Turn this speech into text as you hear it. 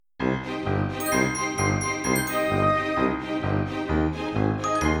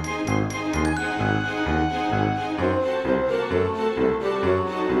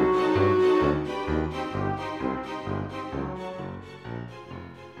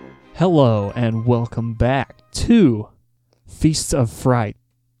Hello and welcome back to Feasts of Fright.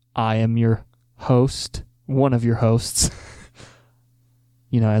 I am your host, one of your hosts.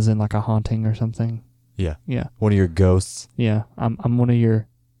 As in like a haunting or something. Yeah. Yeah. One of your ghosts. Yeah. I'm one of your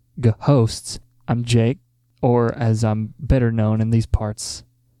hosts. I'm Jake, or as I'm better known in these parts,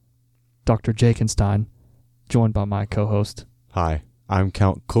 Dr. Jakenstein, joined by my co-host. Hi, I'm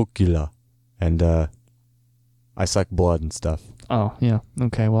Count Kokila, and I suck blood and stuff. Oh, yeah.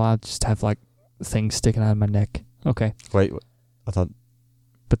 Okay, well, I just have like things sticking out of my neck. Okay. Wait, I thought...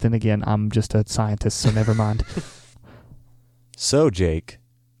 But then again, I'm just a scientist, so never mind. So, Jake,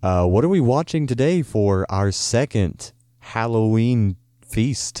 what are we watching today for our second Halloween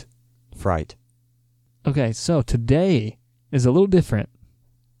feast fright? Okay, so today is a little different.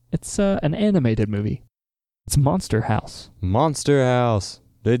 It's an animated movie. It's Monster House. Monster House.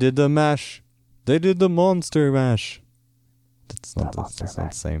 They did the mash. They did the monster mash. It's not the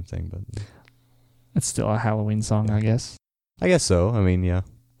same thing, but... It's still a Halloween song, I guess. I guess so. I mean, yeah.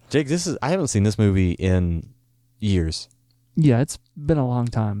 Jake, I haven't seen this movie in years. Yeah, it's been a long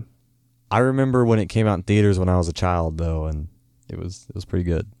time. I remember when it came out in theaters when I was a child, though, and it was pretty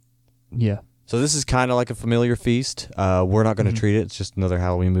good. Yeah. So this is kind of like a familiar feast. We're not going to treat it. It's just another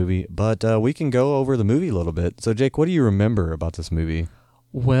Halloween movie. But we can go over the movie a little bit. So, Jake, what do you remember about this movie?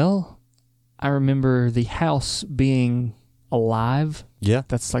 Well, I remember the house being alive. Yeah.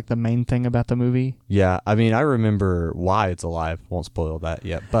 That's like the main thing about the movie. Yeah. I mean, I remember why it's alive. Won't spoil that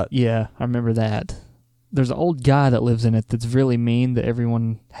yet. But yeah, I remember that. There's an old guy that lives in it that's really mean that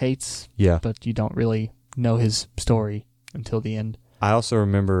everyone hates. Yeah. But you don't really know his story until the end. I also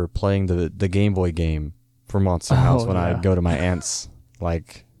remember playing the Game Boy game for Monster House when I'd go to my aunt's.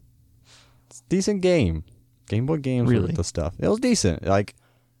 Like, it's a decent game. Game Boy games really? With the stuff. It was decent. Like,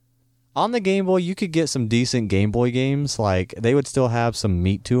 on the Game Boy, you could get some decent Game Boy games. Like, they would still have some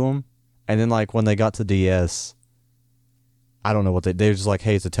meat to them. And then, like, when they got to DS, I don't know what they were just like,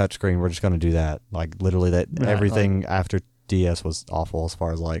 hey, it's a touchscreen. We're just going to do that. Like, literally, everything after DS was awful as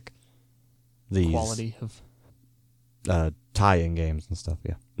far as, like, these quality of tie-in games and stuff.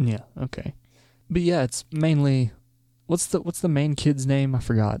 Yeah. Yeah. Okay. But yeah, it's mainly what's the main kid's name? I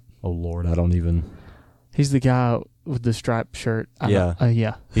forgot. Oh Lord, I don't even. He's the guy with the striped shirt. Yeah.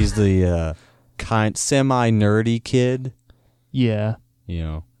 Yeah. He's the semi-nerdy kid. Yeah. You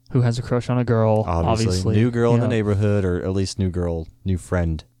know. Who has a crush on a girl? Obviously. New girl in the neighborhood, or at least new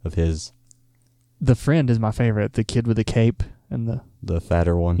friend of his. The friend is my favorite. The kid with the cape and the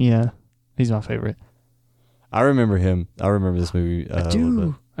fatter one. Yeah. He's my favorite. I remember him. I remember this movie. I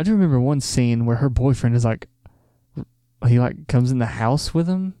do remember one scene where her boyfriend is like, he like comes in the house with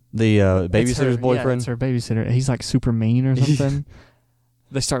him. The babysitter's boyfriend. Yeah, it's her babysitter. He's like super mean or something.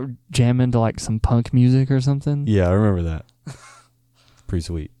 They start jamming to like some punk music or something. Yeah, I remember that. Pretty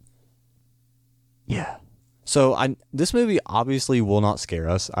sweet. Yeah. So this movie obviously will not scare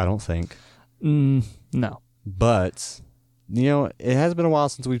us, I don't think. No. But... it has been a while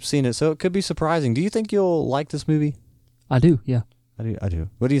since we've seen it, so it could be surprising. Do you think you'll like this movie? I do, yeah. I do.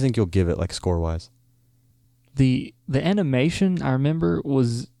 What do you think you'll give it, like, score-wise? The animation, I remember,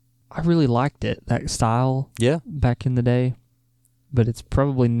 I really liked it, that style. Yeah. Back in the day. But it's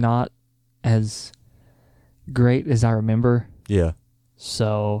probably not as great as I remember. Yeah.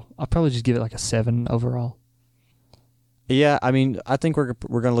 So, I'll probably just give it like a 7 overall. Yeah, I mean, I think we're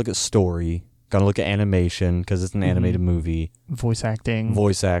going to look at story. Gonna look at animation because it's an animated movie. Voice acting,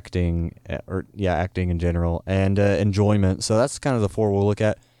 acting in general, and enjoyment. So that's kind of the 4 we'll look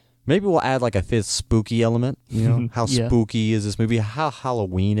at. Maybe we'll add like a 5th spooky element. How spooky is this movie? How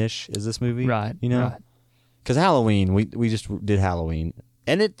Halloweenish is this movie? Right. Because Halloween, we just did Halloween,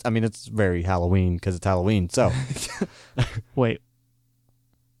 and it's very Halloween because it's Halloween. So wait,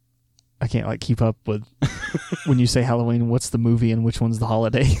 I can't like keep up with when you say Halloween. What's the movie and which one's the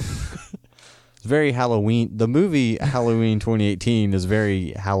holiday? It's very Halloween. The movie Halloween 2018 is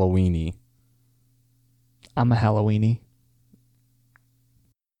very Halloweeny. I'm a Halloweeny.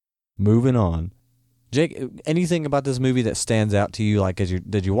 Moving on. Jake, anything about this movie that stands out to you? Like,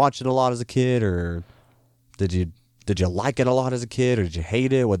 did you watch it a lot as a kid, or did you like it a lot as a kid, or did you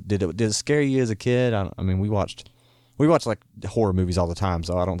hate it? What did it scare you as a kid? We watched like horror movies all the time,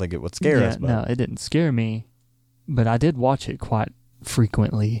 so I don't think it would scare us. But. No, it didn't scare me, but I did watch it quite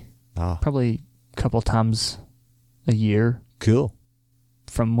frequently. Probably a couple times a year. Cool.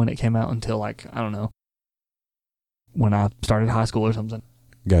 From when it came out until like, I don't know, when I started high school or something.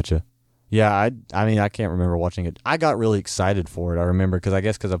 Gotcha. Yeah, I can't remember watching it. I got really excited for it. I remember because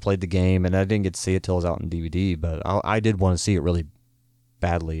I played the game and I didn't get to see it till it was out on DVD, but I did want to see it really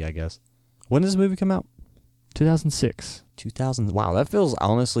badly, I guess. When did this movie come out? 2006. 2000. Wow, that feels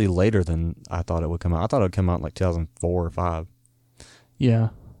honestly later than I thought it would come out. I thought it would come out in like 2004 or 5. Yeah.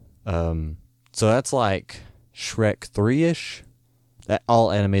 So that's like Shrek 3-ish.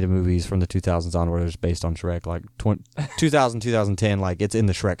 All animated movies from the 2000s onward is based on Shrek. Like 2000, 2010, like it's in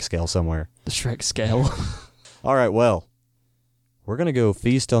the Shrek scale somewhere. The Shrek scale. All right, well, we're going to go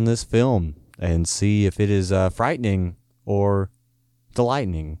feast on this film and see if it is frightening or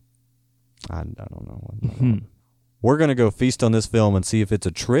delightening. I don't know. We're going to go feast on this film and see if it's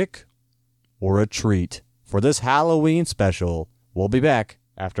a trick or a treat. For this Halloween special, we'll be back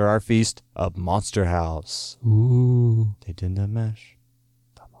after our feast of Monster House. Ooh. They did the mash.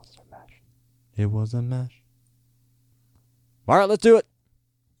 The monster mash. It was a mash. All right, let's do it.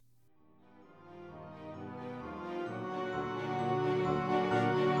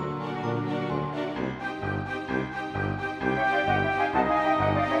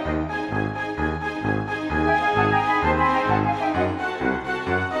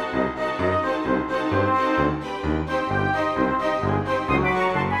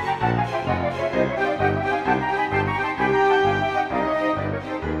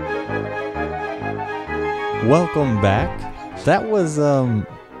 Welcome back. That was that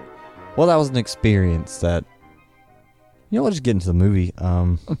was an experience that let's just get into the movie.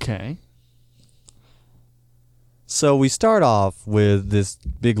 Okay. So we start off with this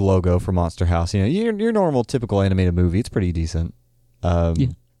big logo for Monster House. Your normal typical animated movie. It's pretty decent. Yeah,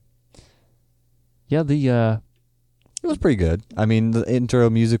 it was pretty good. I mean, the intro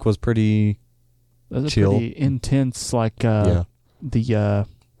music was pretty chill. Pretty intense, like the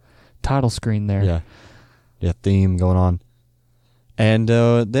title screen there. Yeah, theme going on. And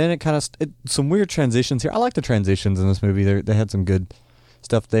then it kind of some weird transitions here. I like the transitions in this movie. They had some good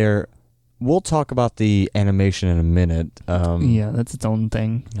stuff there. We'll talk about the animation in a minute. That's its own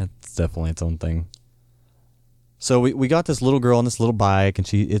thing. That's definitely its own thing. So we got this little girl on this little bike, and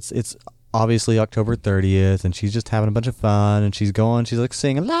it's obviously October 30th, and she's just having a bunch of fun, and she's like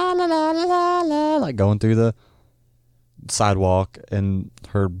singing la la la la la la, like going through the sidewalk, and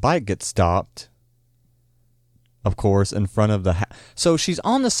her bike gets stopped. Of course, in front of the so she's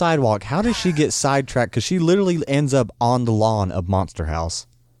on the sidewalk. How does she get sidetracked? Because she literally ends up on the lawn of Monster House.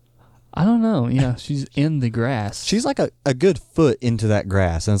 I don't know. Yeah, she's in the grass. She's like a good foot into that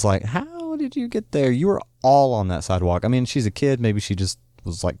grass, and it's like, how did you get there? You were all on that sidewalk. I mean, she's a kid. Maybe she just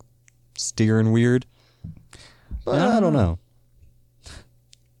was like steering weird. But I don't know.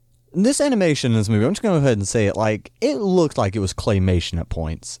 This animation in this movie, I'm just going to go ahead and say it, like, it looked like it was claymation at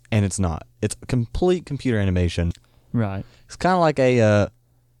points, and it's not. It's complete computer animation. Right. It's kind of like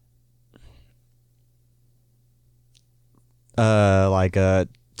a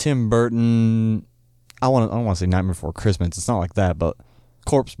Tim Burton, I don't want to say Nightmare Before Christmas. It's not like that, but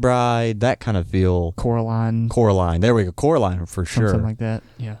Corpse Bride, that kind of feel. Coraline. There we go. Coraline for sure. Something like that.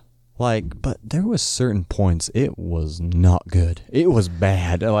 Yeah. But there was certain points it was not good. It was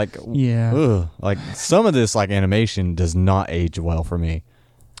bad. Like some of this animation does not age well for me.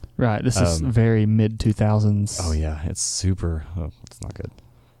 Right. This is very mid 2000s. Oh yeah, it's super. Oh, it's not good.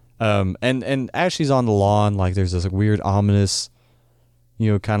 And as she's on the lawn, like there's this weird ominous,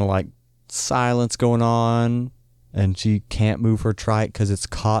 kind of like silence going on, and she can't move her trike because it's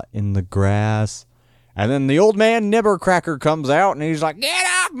caught in the grass. And then the old man Nibbercracker comes out, and he's like, "Get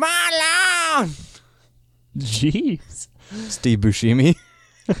off my lawn!" Jeez. Steve Buscemi.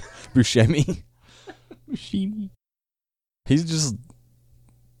 Buscemi. He's just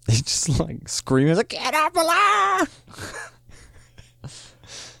like screaming, he's like, "Get off the lawn!"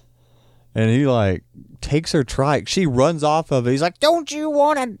 And he like takes her trike. She runs off of it. He's like, "Don't you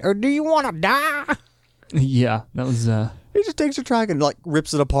want to, or do you want to die?" Yeah, that was. He just takes her trike and like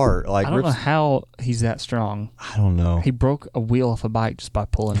rips it apart. Like, I don't know how he's that strong. I don't know. He broke a wheel off a bike just by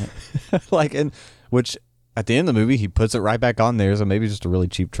pulling it. Which at the end of the movie he puts it right back on there. So maybe just a really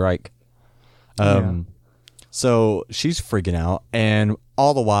cheap trike. So she's freaking out, and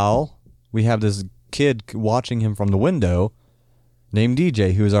all the while we have this kid watching him from the window, named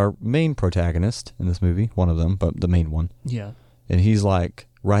DJ, who is our main protagonist in this movie. One of them, but the main one. Yeah. And he's like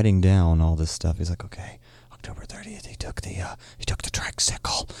writing down all this stuff. He's like, okay, October 30th, he took the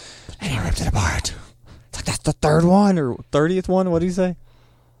tricycle and he ripped it apart. It's like, that's the third one or 30th one. What did he say?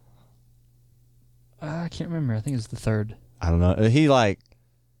 I can't remember. I think it's the third. I don't know. He like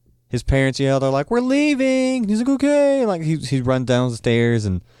his parents yell. They're like, "We're leaving." He's like, "Okay." Like he runs down the stairs,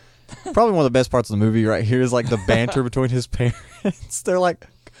 and probably one of the best parts of the movie right here is like the banter between his parents. They're like,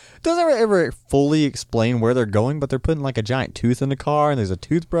 doesn't ever fully explain where they're going, but they're putting like a giant tooth in the car, and there's a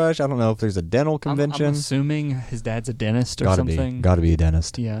toothbrush. I don't know if there's a dental convention. I'm assuming his dad's a dentist or something. Gotta be a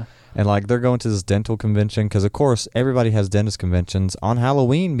dentist. Yeah. And like they're going to this dental convention because of course everybody has dentist conventions on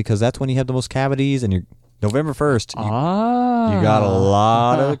Halloween because that's when you have the most cavities and you're November 1st. You got a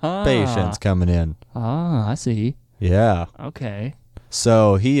lot of patients coming in. I see. Yeah. Okay.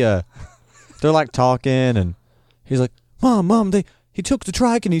 So they're like talking and he's like, Mom, he took the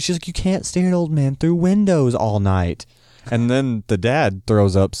trike and she's like, you can't stare at old men through windows all night. And then the dad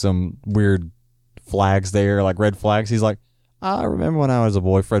throws up some weird flags there, like red flags. He's like, I remember when I was a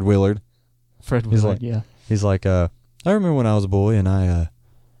boy, Fred Willard. He's like, yeah. He's like, I remember when I was a boy and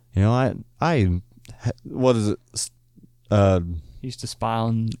what is it? He used to spy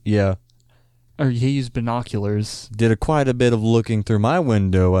on, Yeah. or he used binoculars. Did quite a bit of looking through my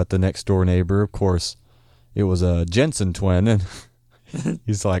window at the next door neighbor. Of course, it was a Jensen twin. And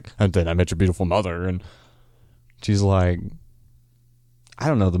he's like, and then I met your beautiful mother. And she's like, I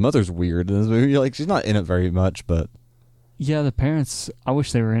don't know. The mother's weird in this movie. Like, she's not in it very much, but. Yeah, the parents, I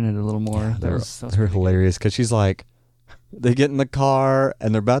wish they were in it a little more. Yeah, they're hilarious because she's like, they get in the car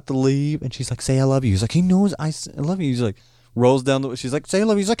and they're about to leave and she's like, say I love you. He's like, he knows I love you. He's like, rolls down she's like, say I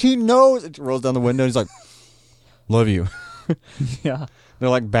love you. He's like, he knows. And she rolls down the window and he's like, love you. Yeah. They're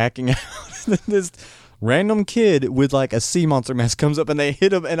like backing out. This random kid with like a sea monster mask comes up and they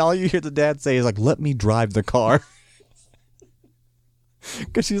hit him and all you hear the dad say is like, let me drive the car.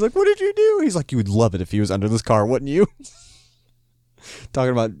 Because she's like, what did you do? He's like, you would love it if he was under this car, wouldn't you?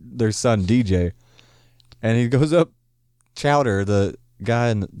 Talking about their son DJ, and he goes up. Chowder, the guy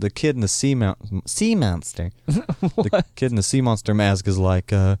and the kid in the sea monster, the kid in the sea monster mask is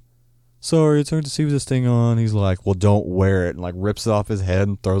like, sorry, it's hard to see with this thing on. He's like, well, don't wear it, and like rips it off his head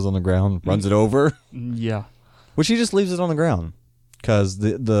and throws it on the ground, runs it over. Yeah, which he just leaves it on the ground because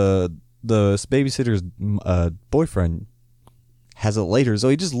the babysitter's boyfriend has it later, so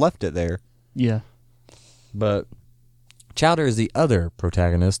he just left it there. Yeah, but. Chowder is the other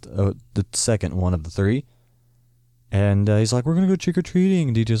protagonist, the second one of the three. And he's like, we're going to go trick-or-treating.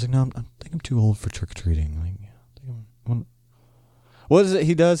 And DJ's like, no, I think I'm too old for trick-or-treating. Like, what is it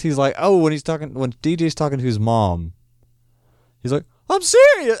he does? He's like, when DJ's talking to his mom, he's like, I'm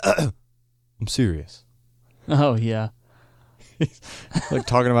serious. I'm serious. Oh, yeah. He's like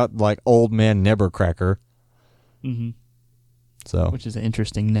talking about like old man Nebercracker. Mm-hmm. So, which is an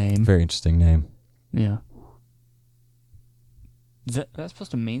interesting name. Very interesting name. Yeah. Is that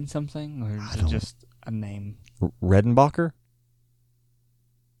supposed to mean something, or is it just a name? Redenbacher?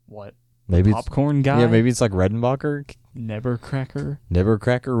 What? Maybe popcorn guy? Yeah, maybe it's like Redenbacher. Nebercracker?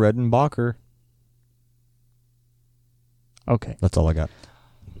 Nebercracker, Redenbacher. Okay. That's all I got.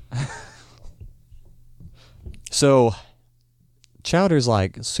 So, Chowder's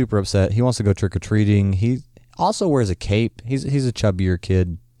like super upset. He wants to go trick-or-treating. He also wears a cape. He's a chubbier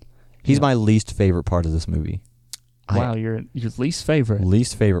kid. He's my least favorite part of this movie. Wow, your least favorite.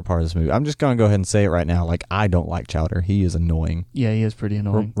 Least favorite part of this movie. I'm just going to go ahead and say it right now. Like, I don't like Chowder. He is annoying. Yeah, he is pretty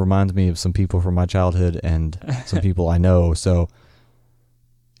annoying. Reminds me of some people from my childhood and some people I know. So,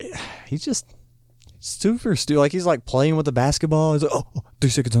 he's just super stupid. Like, he's like playing with the basketball. He's like, 3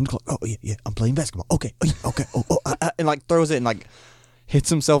 seconds on the clock. Oh, yeah, I'm playing basketball. Okay. And like throws it and like hits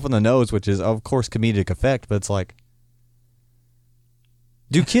himself in the nose, which is, of course, comedic effect. But it's like,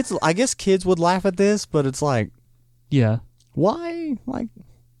 I guess kids would laugh at this, but it's like, yeah. Why? Like,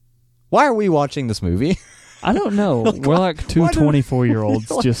 why are we watching this movie? I don't know. We're like two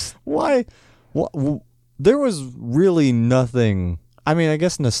 24-year-olds just... Why? There was really nothing... I mean, I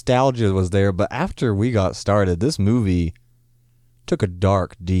guess nostalgia was there, but after we got started, this movie took a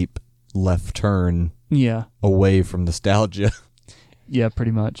dark, deep left turn away from nostalgia. Yeah,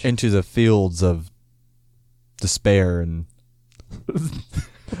 pretty much. Into the fields of despair and...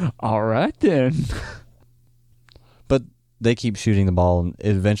 All right, then. But they keep shooting the ball, and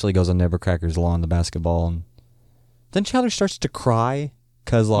it eventually goes on Nebercracker's lawn, the basketball. And then Chowder starts to cry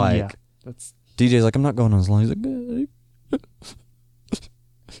because, like, DJ's like, I'm not going on his lawn. He's like,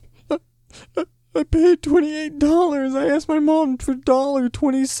 I paid $28. I asked my mom for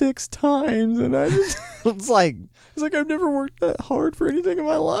 $26 times, and I just it's like I've never worked that hard for anything in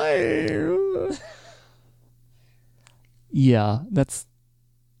my life. Yeah, that's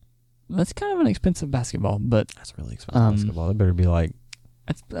kind of an expensive basketball, but that's really expensive basketball. It better be like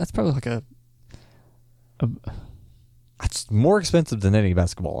that's probably like a it's more expensive than any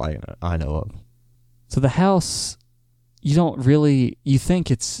basketball I know of. So the house, you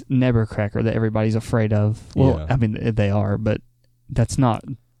think it's Nebercracker that everybody's afraid of. Well, yeah. I mean they are, but that's not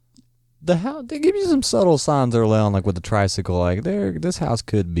the house. They give you some subtle signs early on, like with the tricycle. Like this house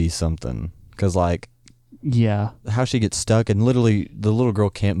could be something because like. Yeah. How she gets stuck and literally the little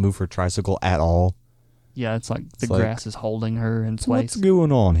girl can't move her tricycle at all. Yeah, it's like the It's like, grass is holding her in place. What's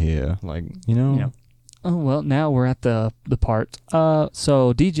going on here? Like, you know? Yeah. Oh, well, now we're at the part.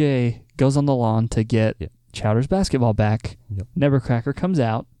 So DJ goes on the lawn to get Chowder's basketball back. Yep. Nevercracker comes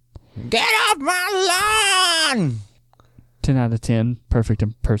out. Get off my lawn! 10 out of 10. Perfect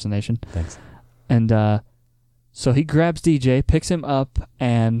impersonation. Thanks. And so he grabs DJ, picks him up,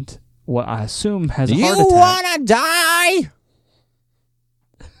 and what I assume has a heart attack. You wanna die?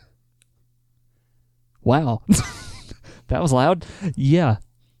 Wow. That was loud. Yeah.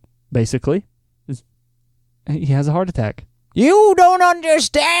 Basically. He has a heart attack. You don't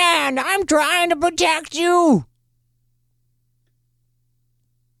understand. I'm trying to protect you.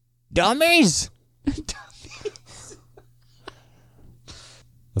 Dummies.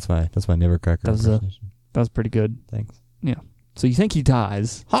 That's my Nevercracker That was impersonation. That was pretty good. Thanks. Yeah. So you think he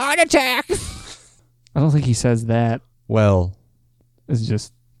dies. Heart attack. I don't think he says that. Well, It's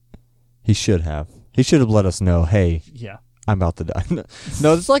just... he should have. He should have let us know, hey, Yeah. I'm about to die.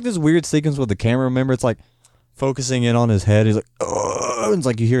 No, it's like this weird sequence with the camera. Remember, it's like focusing in on his head. He's like, oh, and it's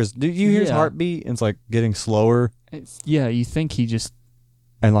like you hear his heartbeat, and it's like getting slower. You think he just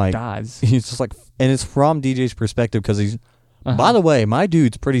And like dies. he's just like, and it's from DJ's perspective because he's. By the way, my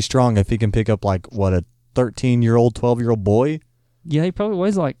dude's pretty strong if he can pick up like what a 13-year-old, 12-year-old boy. Yeah, he probably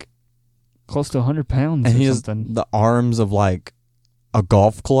weighs like close to 100 pounds And or he has something. the arms of like a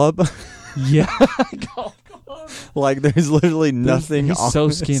golf club. Yeah. Like there's literally nothing. He's on so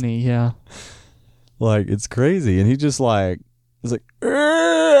his- skinny, yeah. Like it's crazy, and he just like he's like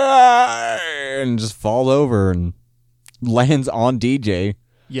and just falls over and lands on DJ.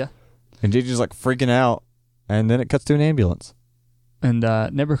 Yeah. And DJ's like freaking out, and then it cuts to an ambulance. And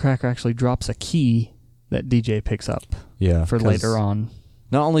Nevercracker actually drops a key that DJ picks up Yeah, for 'cause later on.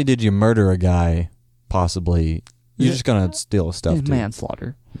 Not only did you murder a guy, possibly you're just gonna steal his stuff too.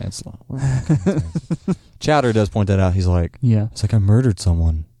 Manslaughter. Manslaughter. Chowder does point that out. He's like, Yeah. it's like I murdered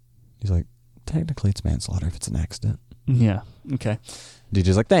someone. He's like, technically it's manslaughter if it's an accident. Yeah. Okay.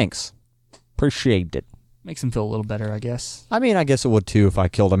 DJ's like, thanks. Appreciate it. Makes him feel a little better, I guess. I mean, I guess it would too if I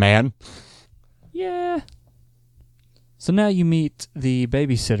killed a man. Yeah. So now you meet the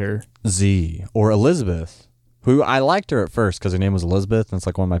babysitter. Z, or Elizabeth, who I liked her at first because her name was Elizabeth, and it's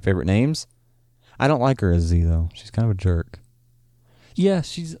like one of my favorite names. I don't like her as Z, though. She's kind of a jerk. Yeah,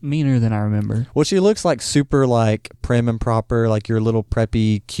 she's meaner than I remember. Well, she looks like super like prim and proper, like your little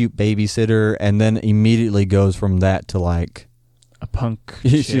preppy, cute babysitter, and then immediately goes from that to like A punk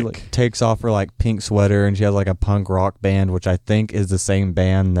she chick. like takes off her like pink sweater, and she has like a punk rock band, which I think is the same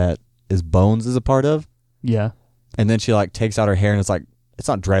band that is Bones is a part of. Yeah. And then she like takes out her hair, and it's like it's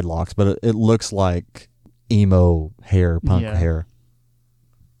not dreadlocks, but it looks like emo hair, punk hair.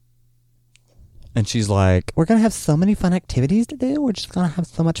 And she's like, we're going to have so many fun activities to do. We're just going to have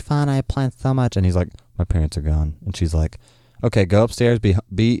so much fun. I planned so much. And he's like, my parents are gone. And she's like, okay, go upstairs,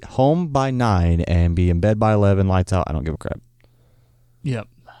 be home by 9 and be in bed by 11, lights out. I don't give a crap. Yep.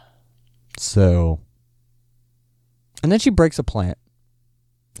 So, and then she breaks a plant.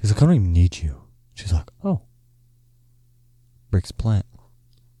 He's like, I don't even need you. She's like, oh. Breaks a plant.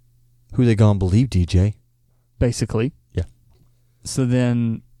 Who they gonna believe, DJ? Basically. Yeah. So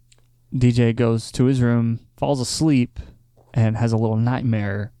then DJ goes to his room, falls asleep, and has a little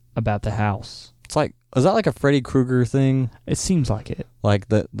nightmare about the house. It's like, is that like a Freddy Krueger thing? It seems like it. Like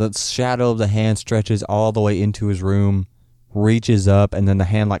the shadow of the hand stretches all the way into his room, reaches up, and then the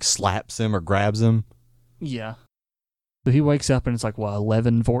hand like slaps him or grabs him. Yeah. So he wakes up and it's like, what,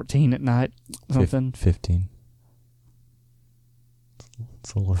 11, 14 at night? Something? 15.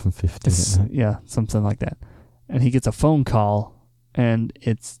 It's 11:15 at night. Yeah, something like that. And he gets a phone call, and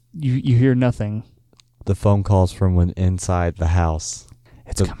it's you hear nothing. The phone calls from inside the house.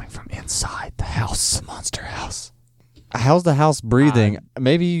 It's coming from inside the house. The monster house. How's the house breathing?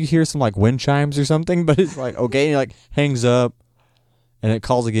 Maybe you hear some like wind chimes or something, but it's like, okay, and he like hangs up and it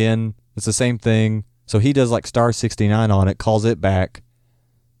calls again. It's the same thing. So he does like star 69 on it, calls it back,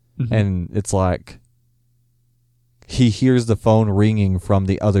 and it's like he hears the phone ringing from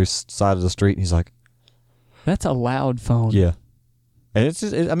the other side of the street, and he's like, that's a loud phone. yeah. And it's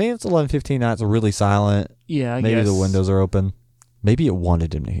just, I mean, it's 11:15 now. It's really silent. Yeah, I Maybe guess. the windows are open. Maybe it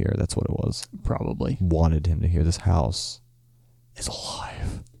wanted him to hear. That's what it was. Probably. Wanted him to hear this house is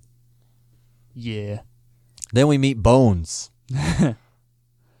alive. Yeah. Then we meet Bones,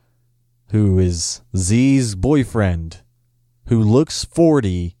 who is Z's boyfriend, who looks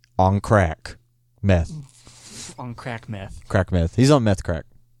 40 on crack. Meth. On crack meth. Crack meth. He's on meth crack.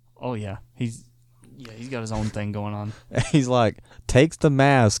 Oh, yeah. He's got his own thing going on. He's like, takes the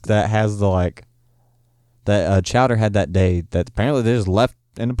mask that has the like, that Chowder had that day that apparently they just left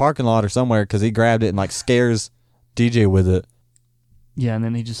in the parking lot or somewhere because he grabbed it and like scares DJ with it. Yeah, and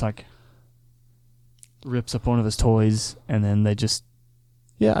then he just like rips up one of his toys, and then they just.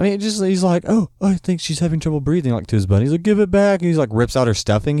 Yeah, I mean, he's like, oh, I think she's having trouble breathing, like to his buddy. He's like, give it back. And he's like, rips out her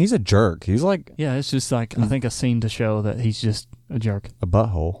stuffing. He's a jerk. He's like, yeah, it's just like I think a scene to show that he's just a jerk. A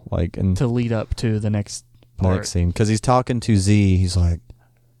butthole, like, and to lead up to the next part. Next scene, because he's talking to Z. He's like,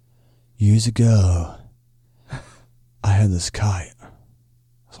 years ago, I had this kite.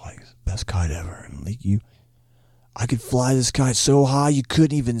 It's like the best kite ever, and like I could fly this kite so high you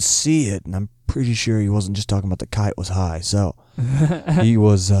couldn't even see it, and I'm pretty sure he wasn't just talking about the kite was high. So he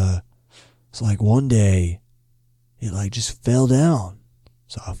was. It's like one day, it like just fell down.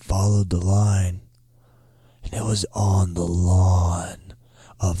 So I followed the line, and it was on the lawn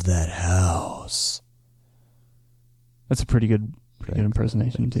of that house. That's a pretty good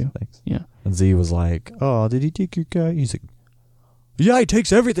impersonation too. Thanks. Yeah. And Z was like, "Oh, did he take your kite?" He's like, "Yeah, he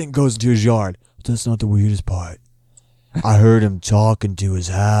takes everything, goes into his yard." But that's not the weirdest part. I heard him talking to his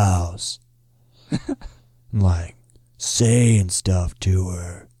house, like saying stuff to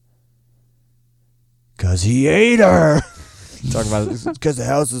her, cause he ate her. Talking about it because the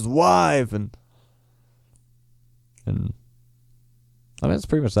house is wife, and I mean that's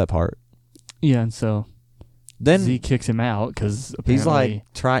pretty much that part. Yeah, and so then Z kicks him out because he's like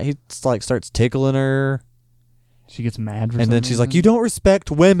he like starts tickling her. She gets mad for and some then she's reason. like, "You don't respect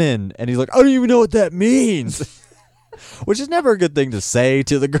women," and he's like, "I don't even know what that means," which is never a good thing to say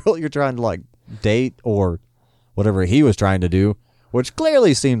to the girl you're trying to like date or whatever he was trying to do. Which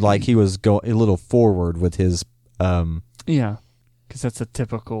clearly seemed like he was going a little forward with his yeah, because that's a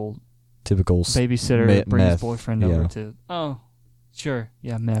typical babysitter babysitter brings meth. his boyfriend over to sure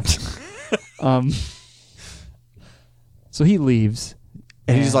meth. So he leaves.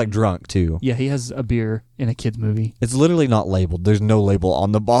 And he's like drunk too. Yeah, he has a beer in a kid's movie. It's literally not labeled. There's no label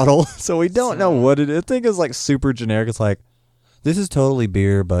on the bottle, so we don't know what it is. I think it's like super generic. It's like, this is totally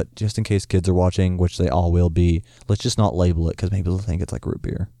beer, but just in case kids are watching, which they all will be, let's just not label it because maybe they'll think it's like root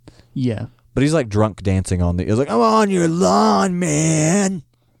beer. Yeah. But he's like drunk dancing on he's like, "I'm on your lawn, man."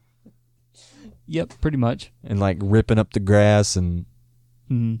 Yep, pretty much. And like ripping up the grass and.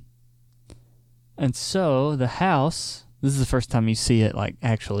 Mm-hmm. And so the house. This is the first time you see it like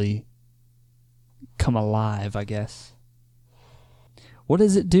actually come alive, I guess. What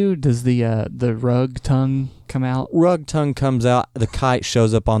does it do? Does the rug tongue come out? Rug tongue comes out. The kite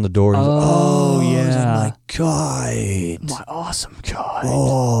shows up on the door. And yeah, my kite, my awesome kite.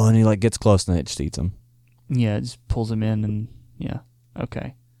 Oh, and he like gets close and it just eats him. Yeah, it just pulls him in and yeah,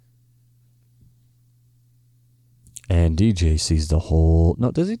 okay. And DJ sees the whole. No,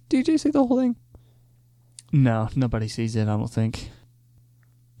 does DJ see the whole thing? No, nobody sees it, I don't think.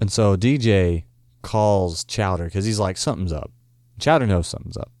 And so DJ calls Chowder because he's like, something's up. Chowder knows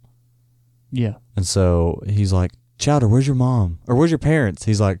something's up. Yeah. And so he's like, "Chowder, where's your mom? Or where's your parents?"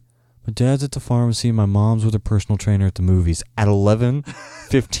 He's like, "My dad's at the pharmacy. My mom's with her personal trainer at the movies at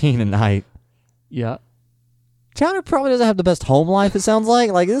 11:15 at night." Yeah. Chowder probably doesn't have the best home life, it sounds like.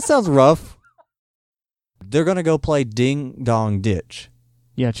 Like, this sounds rough. They're going to go play Ding Dong Ditch.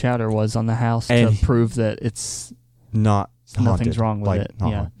 Yeah, Chowder was on the house and to prove that it's not haunted. nothing's wrong with like, it. Yeah.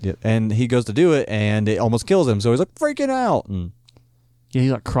 Haunted. And he goes to do it, and it almost kills him. So he's like freaking out. And yeah,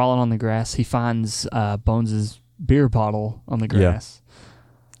 he's like crawling on the grass. He finds Bones' beer bottle on the grass.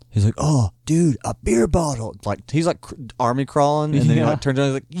 He's like, "Oh, dude, a beer bottle!" Like he's like army crawling, and then he like turns around,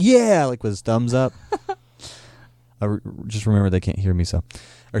 he's like, "Yeah!" Like with his thumbs up. Just remember they can't hear me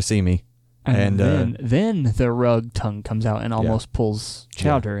or see me. And then the rug tongue comes out and almost pulls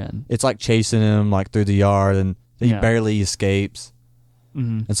Chowder in. It's like chasing him like through the yard, and he barely escapes.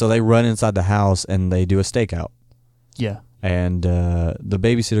 Mm-hmm. And so they run inside the house and they do a stakeout. Yeah. And the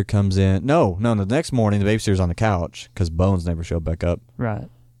babysitter comes in. No. The next morning the babysitter's on the couch because Bones never showed back up. Right.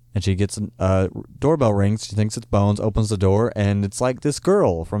 And she gets doorbell rings. She thinks it's Bones. Opens the door, and it's like this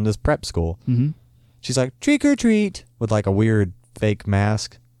girl from this prep school. Mm-hmm. She's like, "Trick or treat," with like a weird fake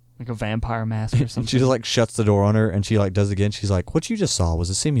mask. Like a vampire mask or something. She just like shuts the door on her, and she like does it again. She's like, "What you just saw was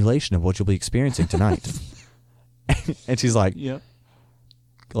a simulation of what you'll be experiencing tonight." And she's like, "Yep.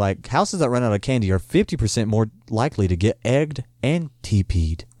 Like houses that run out of candy are 50% more likely to get egged and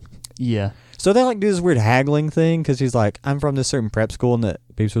TP'd." Yeah. So they like do this weird haggling thing because she's like, "I'm from this certain prep school," and the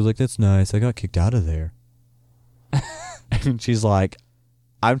babysitter's like, "That's nice. I got kicked out of there." And she's like,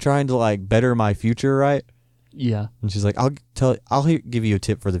 "I'm trying to like better my future, right?" Yeah. And she's like, I'll give you a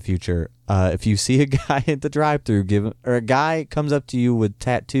tip for the future. If you see a guy at the drive-thru, or a guy comes up to you with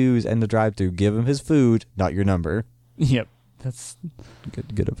tattoos and the drive-thru, give him his food, not your number." Yep. That's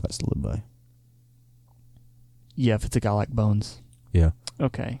good advice to live by. Yeah, if it's a guy like Bones. Yeah.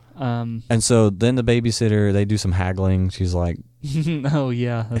 Okay. And so then the babysitter, they do some haggling. She's like, oh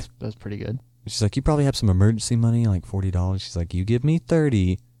yeah, that's pretty good. she's like, you probably have some emergency money, like $40. She's like, you give me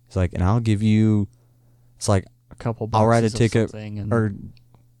 30. She's like, and I'll give you. It's like, A couple boxes I'll write a of ticket, something and or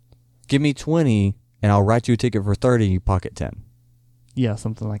give me 20, and I'll write you a ticket for 30. And you pocket 10. yeah,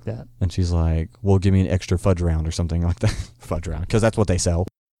 something like that. And she's like, well, give me an extra fudge round or something like that. Fudge round, because that's what they sell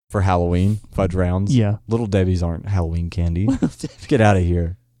for Halloween. Fudge rounds. Yeah. Little Debbie's aren't Halloween candy. Get out of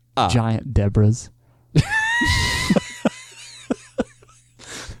here. Giant Deborahs.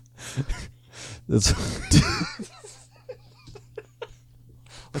 That's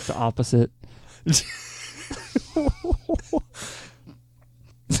What's the opposite?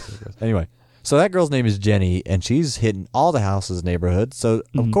 Anyway, so that girl's name is Jenny, and she's hitting all the houses in the neighborhood. So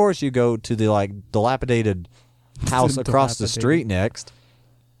of course you go to the like dilapidated house across the street next.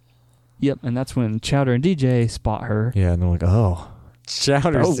 Yep, and that's when Chowder and DJ spot her. Yeah, and they're like, "Oh,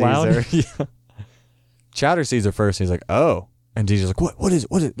 Chowder sees wow. her." Yeah. Chowder sees her first. And he's like, "Oh," and DJ's like, "What? What is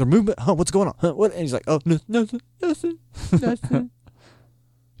it? What is it? Their movement? Huh? What's going on? Huh? What?" And he's like, "Oh, nothing.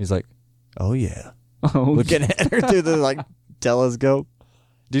 He's like, "Oh yeah," Oh, looking at her through the like telescope.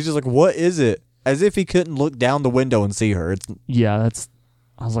 DJ's like, "What is it?" As if he couldn't look down the window and see her. It's yeah, that's.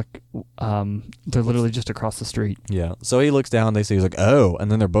 I was like, they're literally just across the street. yeah. So he looks down. They see. He's like, "Oh,"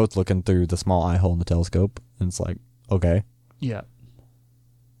 and then they're both looking through the small eye hole in the telescope, and it's like, okay. Yeah.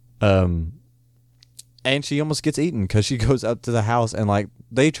 And she almost gets eaten because she goes up to the house and like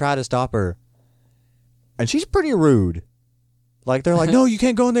they try to stop her, and she's pretty rude. Like they're like, "No, you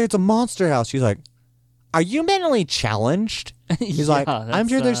can't go in there. It's a monster house." She's like, "Are you mentally challenged?" He's like, "I'm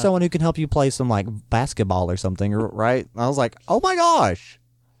sure there's someone who can help you play some like basketball or something, right?" And I was like, "Oh my gosh!"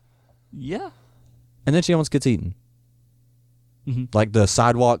 Yeah. And then she almost gets eaten. Mm-hmm. Like the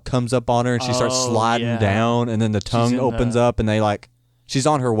sidewalk comes up on her and she starts sliding down, and then the tongue opens up and they like, she's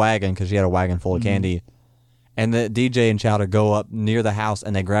on her wagon because she had a wagon full of candy. And the DJ and Chowder go up near the house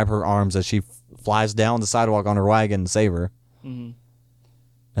and they grab her arms as she flies down the sidewalk on her wagon and save her. Mm-hmm.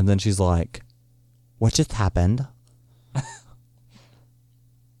 And then she's like, "What just happened?"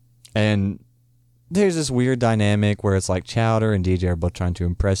 And there's this weird dynamic where it's like Chowder and DJ are both trying to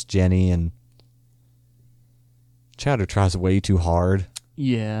impress Jenny, and Chowder tries way too hard.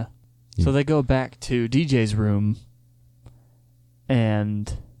 Yeah. So they go back to DJ's room,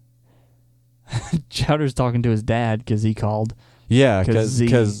 and Chowder's talking to his dad because he called. Yeah,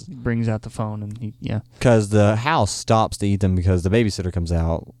 because brings out the phone and because the house stops to eat them because the babysitter comes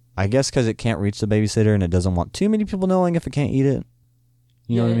out. I guess because it can't reach the babysitter and it doesn't want too many people knowing if it can't eat it.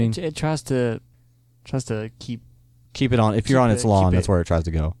 You know what I mean? It tries to keep it on. If you're on its lawn, that's where it tries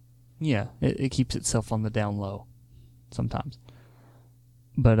to go. Yeah, it keeps itself on the down low sometimes.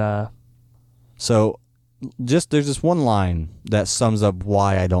 But so there's this one line that sums up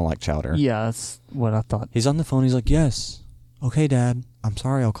why I don't like Chowder. Yeah, that's what I thought. He's on the phone. He's like, "Yes, okay, Dad. I'm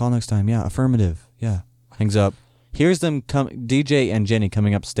sorry. I'll call next time. Yeah, affirmative. Yeah." Hangs up. Here's them DJ and Jenny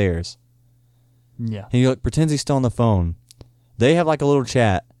coming upstairs. Yeah. He like pretends he's still on the phone. They have like a little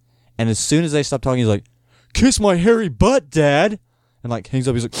chat, and as soon as they stop talking, he's like, "Kiss my hairy butt, Dad," and like hangs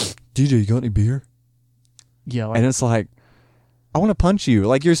up. He's like, "DJ, you got any beer?" Yeah, and it's like, I want to punch you.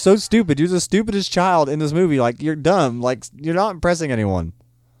 Like, you're so stupid. You're the stupidest child in this movie. Like, you're dumb. Like, you're not impressing anyone.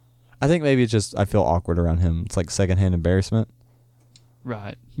 I think maybe it's just I feel awkward around him. It's like secondhand embarrassment.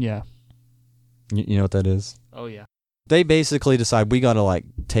 Right. Yeah. You know what that is? Oh yeah. They basically decide we got to like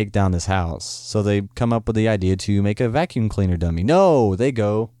take down this house. So they come up with the idea to make a vacuum cleaner dummy. No, they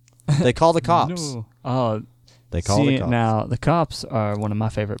go. They call the cops. No. Oh, they call the cops. Now, the cops are one of my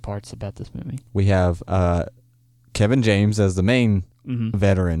favorite parts about this movie. We have Kevin James as the main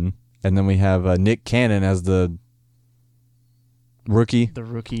veteran, and then we have Nick Cannon as the rookie. The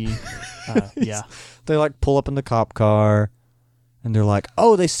rookie. Yeah. They like pull up in the cop car, and they're like,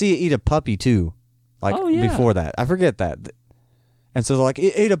 "Oh, they see it eat a puppy too." Like before that, I forget that. And so they're like,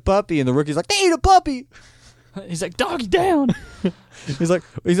 "It ate a puppy," and the rookie's like, "They ate a puppy." He's like, "Doggy down." he's like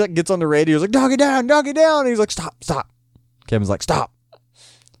gets on the radio. He's like, "Doggy down, doggy down." And he's like, "Stop." Kevin's like, "Stop."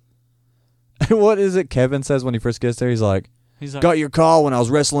 What is it Kevin says when he first gets there? He's like, "Got your call when I was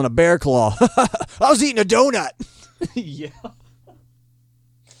wrestling a bear claw. I was eating a donut." Yeah.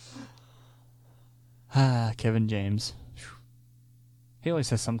 Kevin James. He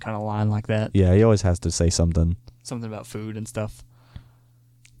always has some kind of line like that. Yeah, he always has to say something. Something about food and stuff.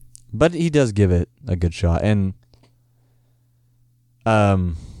 But he does give it a good shot. And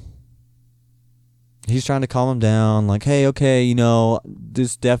he's trying to calm him down. Like, "Hey, okay,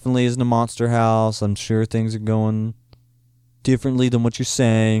 this definitely isn't a monster house. I'm sure things are going differently than what you're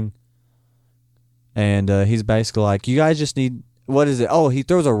saying." And he's basically like, "You guys just need..." what is it? Oh, he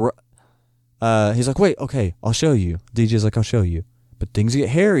throws he's like, wait, okay, I'll show you. DJ's like, I'll show you. But things get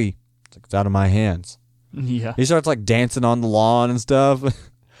hairy. It's like, it's out of my hands. Yeah. He starts like dancing on the lawn and stuff.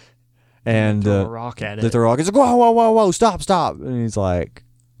 And throw a rock at they it. throw a rock. He's like, whoa, whoa, whoa, whoa, stop. And he's like,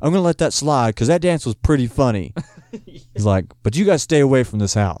 I'm going to let that slide because that dance was pretty funny. He's like, but you guys stay away from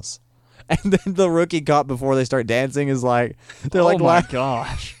this house. And then the rookie cop, before they start dancing, is like, they're like, oh my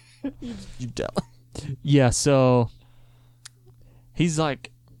gosh. You tell. Yeah, so he's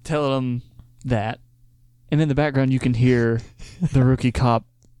like telling him that. And in the background, you can hear the rookie cop.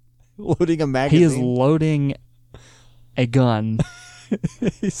 Loading a magazine. He is loading a gun.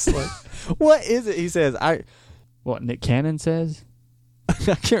 He's like, what is it? He says, What Nick Cannon says?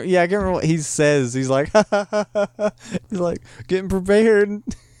 I can't remember what he says. He's like, he's like, getting prepared. And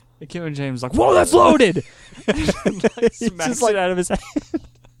Kevin James is like, whoa, that's loaded! Like, He's smacks just like, it out of his hand.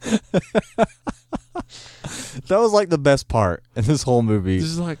 that was like the best part in this whole movie. This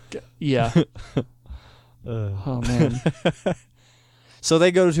is like, yeah. Oh, man. So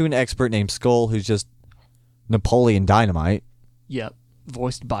they go to an expert named Skull, who's just Napoleon Dynamite. Yep.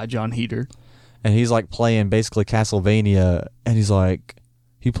 Voiced by John Heder. And he's like playing basically Castlevania. And he's like,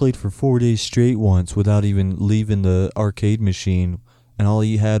 he played for 4 days straight once without even leaving the arcade machine. And all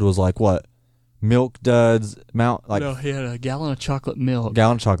he had was like, what? Milk duds, no, he had a gallon of chocolate milk.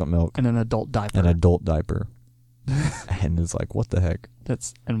 Gallon of chocolate milk. And an adult diaper. An adult diaper. And it's like, what the heck?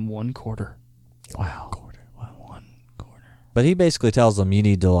 That's and 1 quarter. Wow. 1 quarter. But he basically tells them you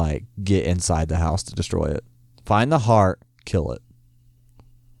need to like get inside the house to destroy it. Find the heart, kill it.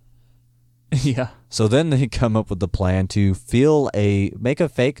 Yeah. So then they come up with the plan to make a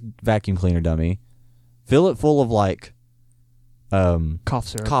fake vacuum cleaner dummy, fill it full of like Cough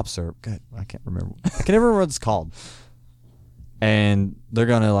syrup. God, I can't remember. I can never remember what it's called. And they're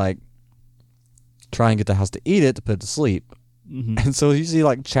gonna like try and get the house to eat it to put it to sleep. Mm-hmm. And so you see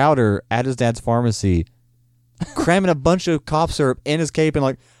like Chowder at his dad's pharmacy cramming a bunch of cough syrup in his cape and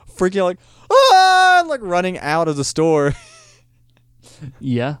like freaking like and like running out of the store.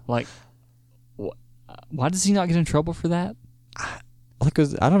 Yeah, like, why does he not get in trouble for that? Like,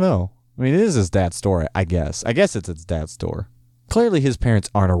 I don't know. I mean, it is his dad's store, I guess. I guess it's his dad's store. Clearly, his parents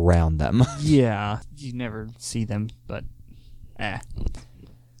aren't around them. Yeah, you never see them, but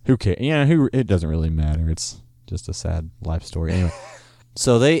Who cares? Yeah, it doesn't really matter. It's just a sad life story. Anyway,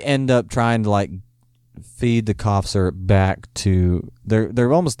 so they end up trying to like feed the cough syrup back to.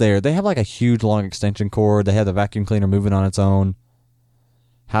 They're almost there. They have like a huge long extension cord. They have the vacuum cleaner moving on its own.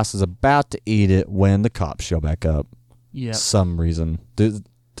 House is about to eat it when the cops show back up. Yeah, Some reason. Did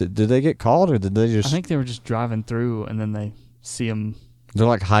they get called or did they just? I think they were just driving through, and then they see him. They're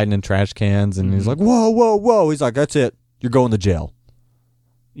like hiding in trash cans, and he's Mhm. like, "Whoa, whoa, whoa!" He's like, "That's it. You're going to jail."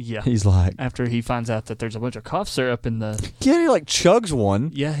 Yeah, He's like, after he finds out that there's a bunch of cough syrup in the. "Yeah." He like chugs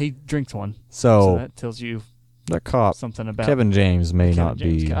one. Yeah, he drinks one. So So that tells you that cop, something about Kevin James, may Kevin not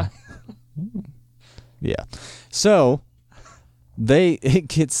James be. guy. Yeah. So it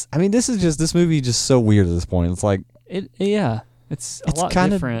gets. I mean, this movie is just so weird at this point. It's like Yeah, it's a lot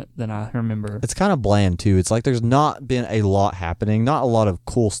kinda- different than I remember. it's kind of bland too. It's like there's not been a lot happening, not a lot of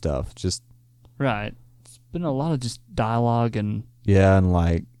cool stuff. Just Right. It's been a lot of just dialogue and yeah, and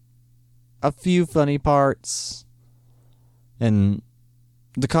like a few funny parts, and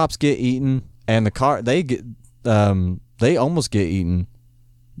the cops get eaten, and the car they almost get eaten,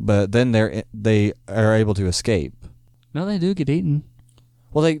 but then they are able to escape. no, they do get eaten.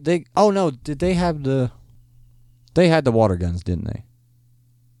 Well, they oh no, did they have they had the water guns, didn't they?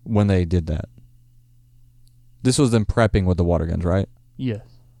 When they did that, this was them prepping with the water guns, right? Yes.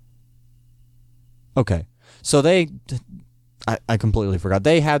 Okay, so I completely forgot.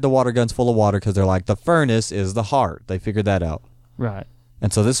 They had the water guns full of water because they're like, the furnace is the heart. They figured that out. Right.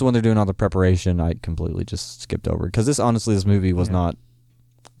 And so this is when they're doing all the preparation. I completely just skipped over because this movie was not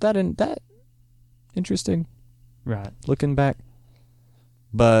that interesting Right. looking back.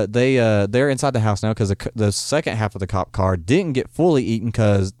 But they're inside the house now because the second half of the cop car didn't get fully eaten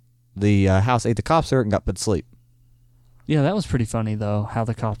because the house ate the cough syrup and got put to sleep. Yeah, that was pretty funny though. How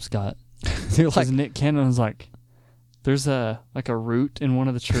the cops got. They're like, Because Nick Cannon was like, there's a root in one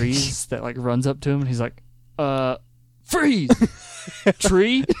of the trees that like runs up to him, and he's like, freeze,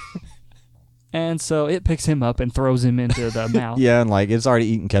 tree. And so it picks him up and throws him into the mouth. yeah, and like it's already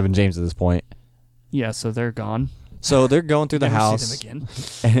eaten Kevin James at this point. Yeah, so they're gone. So they're going through the Never house. see them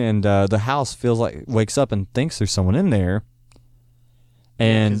again. And the house wakes up and thinks there's someone in there.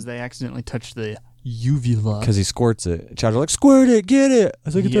 And Because they accidentally touched the uvula. because he squirts it. Chowder's like, squirt it, get it. I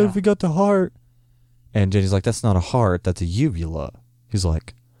was like, I thought Yeah. if we got the heart. And Jenny's like, that's not a heart, that's a uvula. He's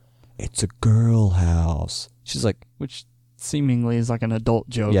like, it's a girl house. She's like, Which seemingly is like an adult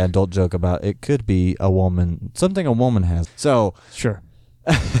joke. Yeah, adult joke about it could be a woman, something a woman has. So Sure.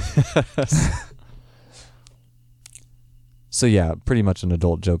 So yeah, pretty much an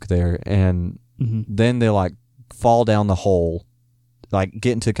adult joke there. And Mm-hmm. then they like fall down the hole, like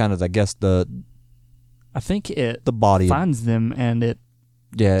get into kind of, I guess, the I think it body. finds them and it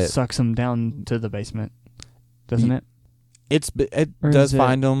Yeah, sucks them down to the basement, doesn't it? it Or does is it-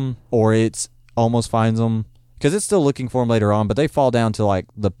 find them, or it's almost finds them, because it's still looking for them later on. But they fall down to like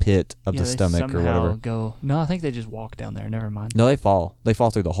the pit of Yeah, the they stomach or somehow whatever. Go. No, I think they just walk down there. Never mind. No, they fall. They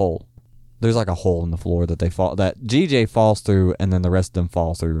fall through the hole. There's like a hole in the floor that they fall. That GJ falls through, and then the rest of them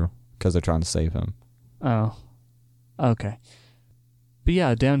fall through because they're trying to save him. Oh, okay. But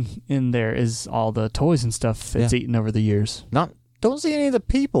yeah, down in there is all the toys and stuff it's eaten over the years. Don't see any of the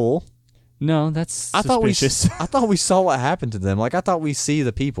people. No, that's suspicious. I thought we saw what happened to them. Like, I thought we see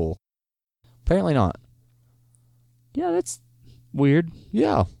the people. Apparently not. Yeah, that's weird.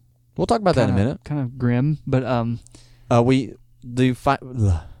 Yeah, we'll talk about that in a minute. Kind of grim, but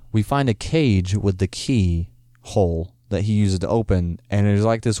We find a cage with the key hole that he uses to open, and there's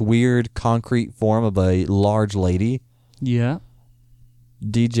like this weird concrete form of a large lady. yeah,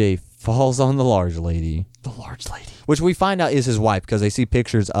 DJ falls on the large lady, the large lady. which we find out is his wife because they see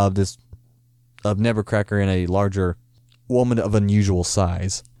pictures of Nevercracker in a larger woman of unusual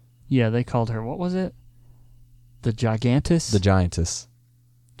size, Yeah, they called her. What was it? The Gigantus. the giantess.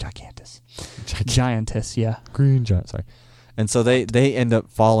 Gigantus. Giantess. Yeah. Green giant. Sorry. And so they end up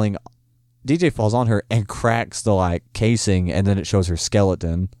falling. DJ falls on her and cracks the like casing, and then it shows her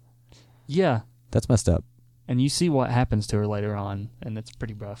skeleton. Yeah, That's messed up. and you see what happens to her later on, and it's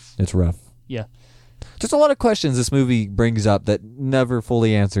pretty rough. It's rough. Yeah. Just a lot of questions this movie brings up that never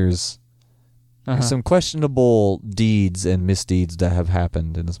fully answers. Uh-huh. There's some questionable deeds and misdeeds that have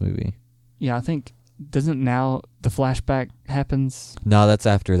happened in this movie. Yeah, I think doesn't now the flashback happens. No, that's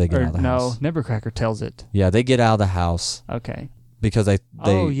after they get Or out of the no, house. Nevercracker tells it. Yeah, they get out of the house Okay. because they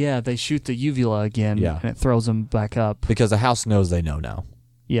Oh yeah, they shoot the uvula again, Yeah. and it throws them back up. because the house knows they know now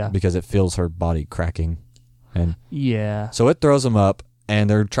Yeah. because it feels her body cracking, and Yeah. so it throws them up, and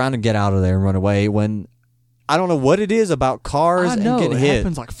they're trying to get out of there and run away. When I don't know what it is about cars I know, and getting it hit.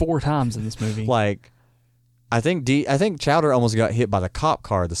 happens like 4 times in this movie. Like, I think Chowder almost got hit by the cop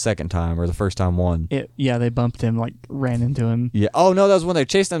car the second time or the first time one. Yeah, they bumped him, like ran into him. Yeah. Oh no, that was when they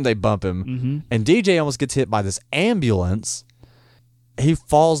chased him. They bump him, Mm-hmm. and DJ almost gets hit by this ambulance. He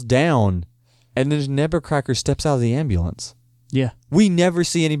falls down, and then Nevercracker steps out of the ambulance. Yeah. We never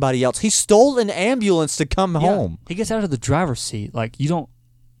see anybody else. He stole an ambulance to come home. He gets out of the driver's seat. Like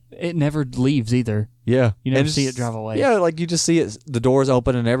it never leaves either. Yeah. You never And see just- it drive away. Yeah, like you just see it, the doors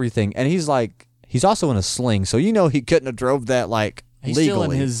open and everything. And he's also in a sling, so you know he couldn't have drove that like He's legally.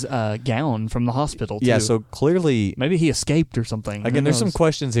 still in his gown from the hospital too. Yeah, so clearly, maybe he escaped or something. again, Who there's some knows?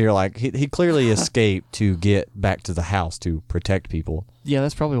 questions here. Like he clearly escaped to get back to the house to protect people. Yeah,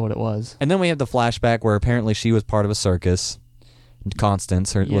 that's probably what it was. And then we have the flashback where apparently she was part of a circus.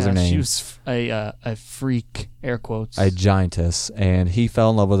 Constance was her name. She was a freak, air quotes. A giantess, and he fell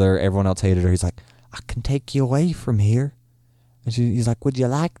in love with her. Everyone else hated her. He's like, I can take you away from here. And he's like, would you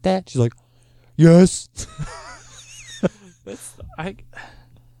like that? She's like, yes.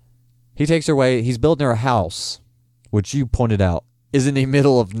 He takes her away. He's building her a house, which you pointed out is in the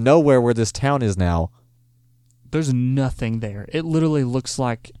middle of nowhere where this town is now. There's nothing there. It literally looks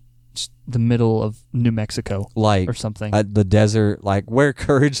like just the middle of New Mexico Like or something. the desert, like where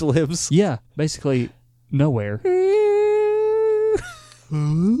Courage lives. Yeah, basically nowhere.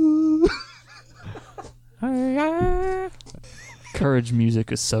 Courage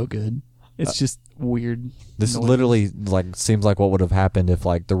music is so good. It's just weird. This noises. literally like seems like what would have happened if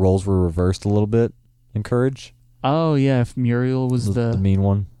like the roles were reversed a little bit in Courage. Oh yeah, if Muriel was The mean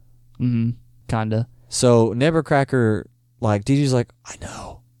one. Kinda. So Nevercracker, like DJ's like, I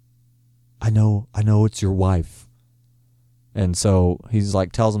know it's your wife. And so he's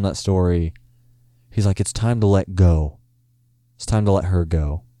like tells him that story. He's like, it's time to let go. It's time to let her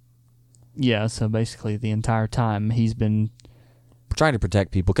go. Yeah, so basically the entire time he's been Trying to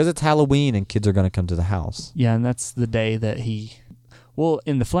protect people because it's Halloween and kids are going to come to the house. Yeah, and that's the day that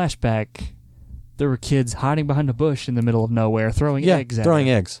in the flashback, there were kids hiding behind a bush in the middle of nowhere throwing eggs at throwing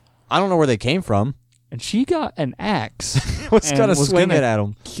her. eggs. I don't know where they came from. And she got an axe. Was and going to was swing gonna it at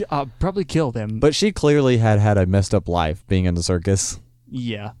him. Probably kill them. But she clearly had a messed up life being in the circus.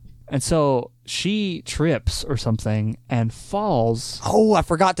 Yeah. And so she trips or something and falls. Oh, I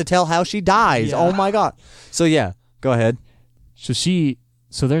forgot to tell how she dies. Yeah. Oh my God. So yeah, go ahead.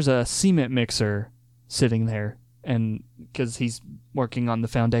 So there's a cement mixer sitting there, and because he's working on the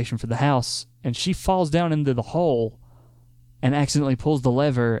foundation for the house, and she falls down into the hole and accidentally pulls the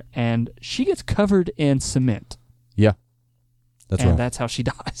lever, and she gets covered in cement. Yeah. That's and rough. that's how she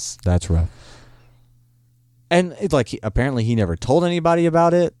dies. That's rough. And it's like apparently he never told anybody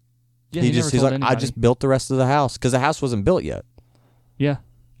about it. Yeah, he's like, I just built the rest of the house because the house wasn't built yet. Yeah.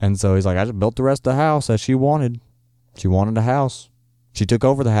 And so he's like, I just built the rest of the house as she wanted. She wanted a house. She took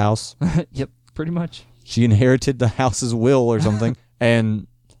over the house. Yep, pretty much. She inherited the house's will or something. And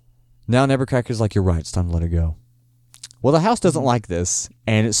now Nevercracker's like, you're right, it's time to let her go. Well, the house doesn't like this,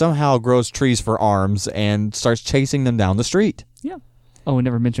 and it somehow grows trees for arms and starts chasing them down the street. Yeah. Oh, we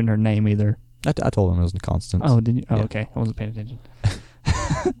never mentioned her name either. I told him it was Constance. Oh, did you? Oh, Yeah. okay. I wasn't paying attention.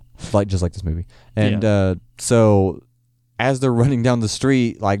 Just like this movie. And so as they're running down the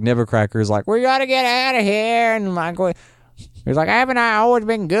street, like Nevercracker's like, we gotta get out of here. And like, he's like, haven't I always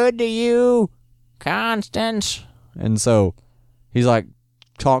been good to you, Constance? And so he's like,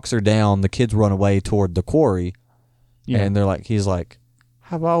 talks her down. The kids run away toward the quarry. Yeah. And he's like,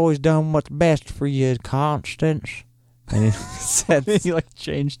 I've always done what's best for you, Constance. And he said, he like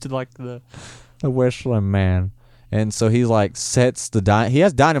changed to like the whistling man. And so he like sets he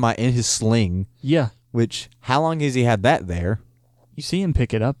has dynamite in his sling. Yeah. Which, how long has he had that there? You see him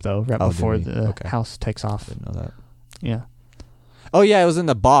pick it up though, right Oh, before did he? the Okay. house takes off. Didn't know that. Yeah. Oh yeah, it was in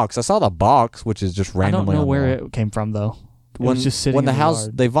the box. I saw the box, which is just randomly. I don't know on the where wall. it came from though. It When was just sitting when the in house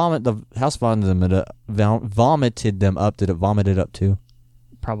yard. the house vomited them up. Did it vomit it up too?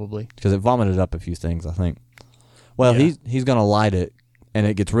 Probably. Because it vomited up a few things, I think. Well, Yeah. he's gonna light it, and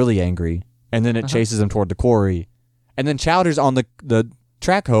it gets really angry, and then it chases him toward the quarry, and then Chowder's on the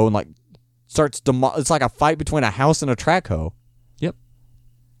track hoe and like starts it's like a fight between a house and a track hoe. Yep.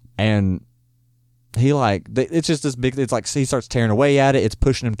 And he it's just this big. It's like he starts tearing away at it. It's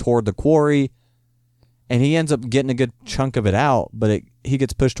pushing him toward the quarry, and he ends up getting a good chunk of it out. But he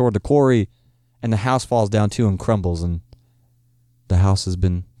gets pushed toward the quarry, and the house falls down too and crumbles, and the house has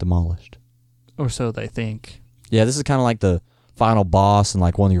been demolished. Or so they think. Yeah, this is kind of like the final boss in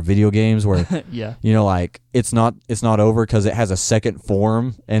like one of your video games where Yeah. you know, like it's not over because it has a second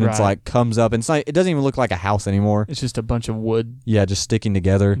form and it's Right. like comes up and it's not, it doesn't even look like a house anymore. It's just a bunch of wood. Yeah, just sticking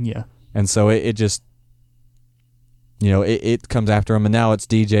together. Yeah. And so it just, you know, it comes after him, and now it's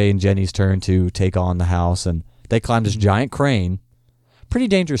DJ and Jenny's turn to take on the house, and they climb this giant crane. Pretty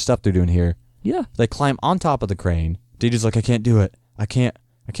dangerous stuff they're doing here. Yeah. They climb on top of the crane. DJ's like, I can't do it. I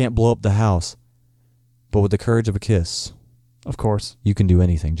can't blow up the house. But with the courage of a kiss, Of course. you can do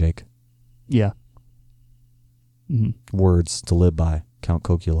anything, Jake. Yeah. Words to live by. Count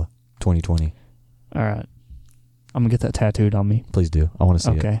Cocula, 2020. All right. I'm gonna get that tattooed on me. Please do. I want to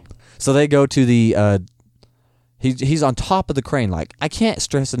see it. Okay. So they go to the he's on top of the crane. Like, I can't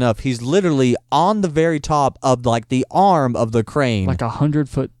stress enough, he's literally on the very top of like the arm of the crane. Like 100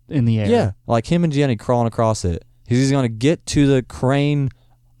 foot in the air. Yeah, like him and Jenny crawling across it. He's going to get to the crane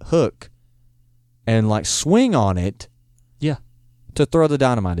hook and like swing on it. Yeah. To throw the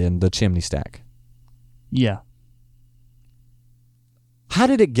dynamite in the chimney stack. Yeah. How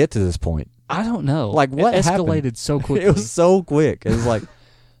did it get to this point? I don't know. Like, what it happened? escalated so quickly. It was so quick. It was like,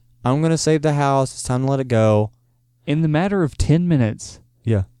 I'm going to save the house. It's time to let it go. In the matter of 10 minutes,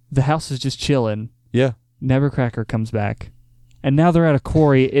 Yeah. the house is just chilling. Yeah. Nevercracker comes back. And now they're at a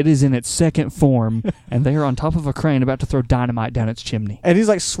quarry. It is in its second form, and they are on top of a crane about to throw dynamite down its chimney. And he's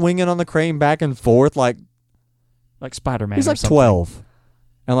like swinging on the crane back and forth like Spider-Man he's or like something. 12.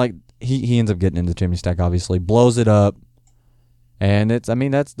 And like he ends up getting into the chimney stack, obviously, blows it up. And it's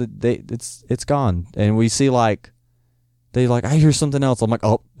gone. And we see like they like, I hear something else. I'm like,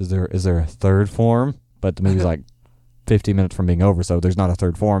 oh, is there a third form? But the movie's like 15 minutes from being over, so there's not a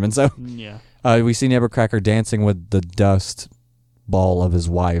third form. And so Yeah. we see Nevercracker dancing with the dust ball of his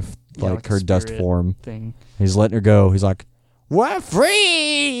wife, Yeah, like a her dust spirit form. thing. He's letting her go. He's like, we're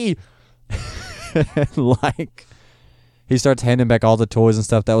free! Like, he starts handing back all the toys and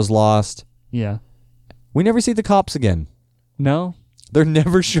stuff that was lost. Yeah. We never see the cops again. No? They're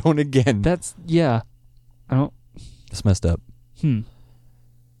never shown again. That's, yeah. I don't, It's messed up.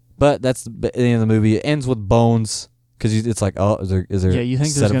 But that's the end of the movie. It ends with Bones, because it's like, oh, is there yeah, you think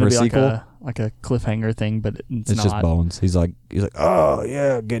set there's up going for to a be sequel? like a cliffhanger thing, but it's not. Just Bones. He's like, oh,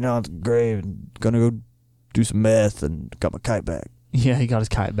 yeah, getting out the grave and gonna go do some meth and got my kite back. Yeah, he got his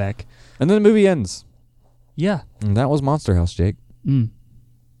kite back. And then the movie ends. Yeah. And that was Monster House, Jake.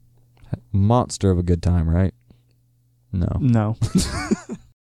 Monster of a good time, right? No. No.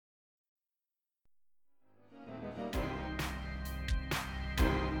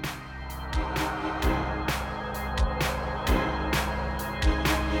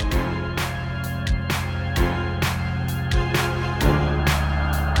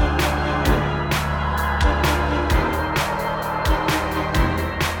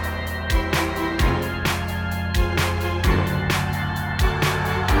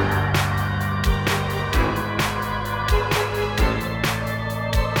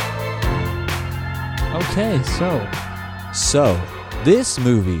 Okay, So, this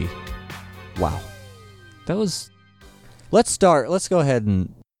movie, wow. that was Let's start. Let's go ahead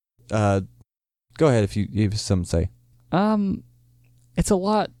and go ahead if you have something to say. it's a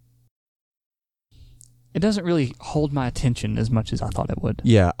lot. It doesn't really hold my attention as much as I thought it would.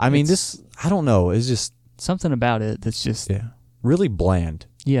 Yeah, I mean I don't know. It's just Something about it that's just really bland.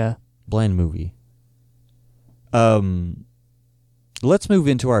 yeah. Bland movie. Let's move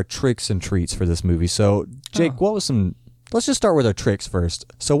into our tricks and treats for this movie. So, Jake, what was some? Let's just start with our tricks first.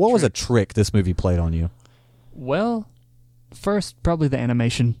 So, what was a trick this movie played on you? Well, first probably the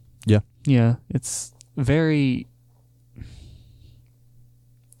animation. Yeah. Yeah, it's very.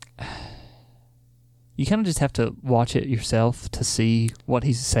 You kind of just have to watch it yourself to see what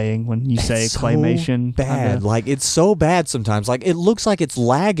he's saying when you say It's claymation. So bad. Kinda. Like, it's so bad sometimes. Like, it looks like it's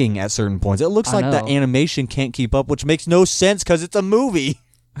lagging at certain points. It looks like the know. animation can't keep up, which makes no sense because it's a movie.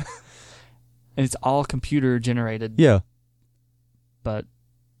 And it's all computer generated. Yeah. But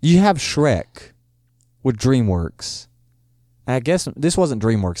You have Shrek with DreamWorks. I guess this wasn't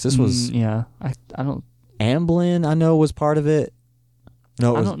DreamWorks. This was yeah. I don't Amblin, I know, was part of it.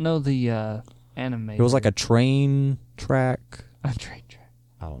 No, I don't know the animator. it was like a train track. a train track.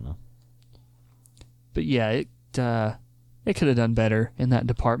 I don't know. But yeah, it could have done better in that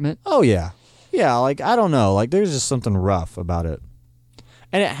department. Oh, yeah. Yeah, like, I don't know. Like, there's just something rough about it.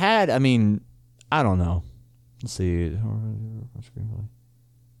 And it had, I mean, I don't know. Let's see.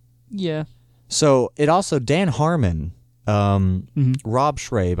 Yeah. So, it also, Dan Harmon, Mhm. Rob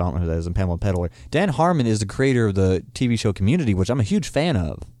Schrabe, I don't know who that is, and Pamela Peddler. Dan Harmon is the creator of the TV show Community, which I'm a huge fan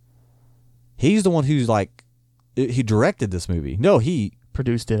of. He's the one who's, like, he directed this movie. No, he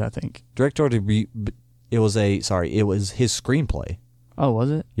Produced it, I think. directed it was his screenplay. Oh,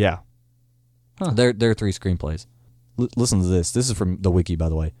 was it? Yeah. Huh. There are 3 screenplays. Listen to this. This is from the wiki, by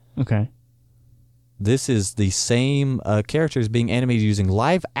the way. Okay. This is the same characters being animated using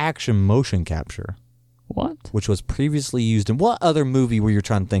live action motion capture, What? which was previously used in what other movie were you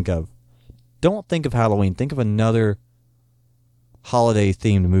trying to think of? Don't think of Halloween. Think of another holiday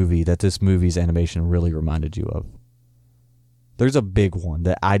themed movie that this movie's animation really reminded you of. There's a big one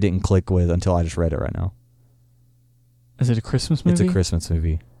that I didn't click with until I just read it right now. Is it a Christmas movie? It's a Christmas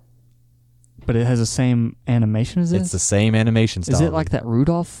movie. But it has the same animation as this? It's the same animation style. Is it like that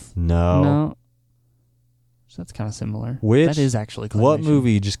Rudolph? No. No. So that's kind of similar. Which- that is actually claymation. What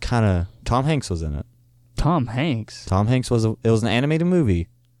movie just kind of... Tom Hanks was in it. Tom Hanks. Tom Hanks was... It was an animated movie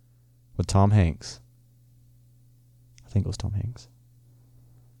with Tom Hanks. I think it was Tom Hanks.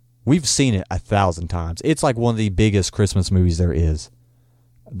 We've seen it 1,000 times. It's like one of the biggest Christmas movies there is.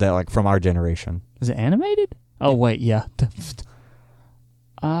 That, like, from our generation. Is it animated? Oh, wait, yeah.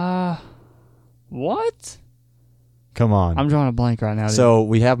 What? Come on. I'm drawing a blank right now. dude. So,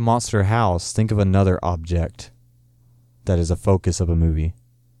 we have Monster House. Think of another object that is a focus of a movie.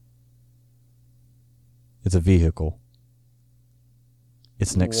 It's a vehicle.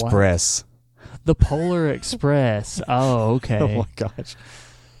 It's an What? express. The Polar Express. Oh, okay. Oh my gosh.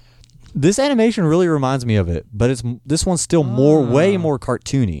 This animation really reminds me of it, but this one's still way more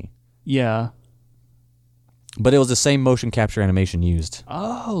cartoony. Yeah. But it was the same motion capture animation used.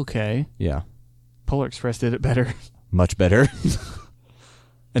 Oh, okay. Yeah. Polar Express did it better. Much better.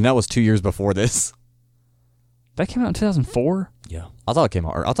 And that was 2 years before this. That came out in 2004? Yeah. I thought it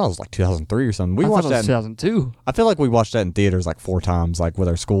was like 2003 or something. We I watched thought it was that. 2002. I feel like we watched that in theaters like 4 times, like with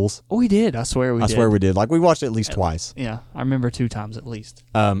our schools. Oh, we did. I swear we did. I swear we did. Like we watched it at least twice. Yeah, I remember 2 times at least.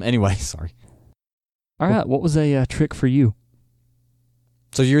 Anyway, sorry. All right, what was a trick for you?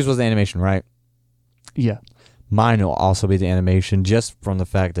 So yours was the animation, right? Yeah. Mine will also be the animation, just from the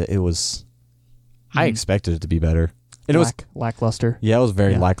fact that it was. I expected it to be better. And it was lackluster. Yeah, it was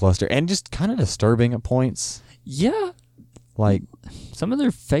very Yeah. lackluster and just kind of disturbing at points. Yeah. Like Some of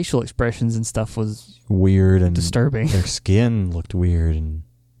their facial expressions and stuff was weird and disturbing. Their skin looked weird and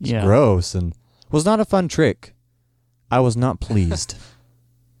Yeah. gross and was not a fun trick. I was not pleased.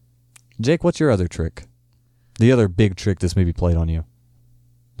 Jake, what's your other trick? The other big trick this movie played on you?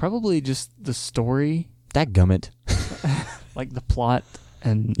 Probably just the story, Dadgummit. like the plot,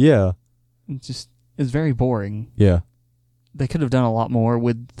 and Yeah. it just is very boring. Yeah. They could have done a lot more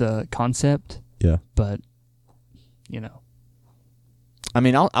with the concept, Yeah. but, you know. I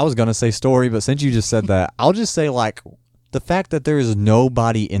mean, I was going to say story, but since you just said that, I'll just say, like, the fact that there is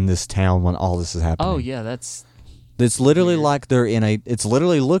nobody in this town when all this is happening. Oh, yeah, that's... It's literally weird. like it's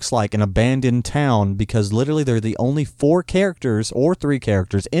literally looks like an abandoned town because literally they're the only 4 characters or 3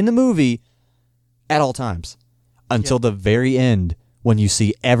 characters in the movie at all times until the very end when you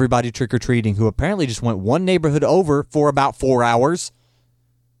see everybody trick-or-treating who apparently just went one neighborhood over for about 4 hours.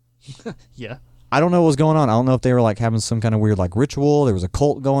 Yeah. I don't know what was going on. I don't know if they were like having some kind of weird like ritual. There was a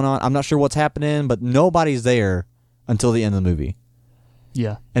cult going on. I'm not sure what's happening, but nobody's there until the end of the movie.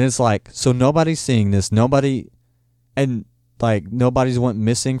 Yeah. And it's like, so nobody's seeing this. Nobody's went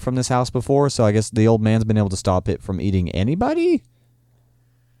missing from this house before. So I guess the old man's been able to stop it from eating anybody.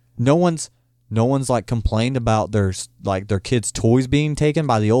 No one's like complained about their kids' toys being taken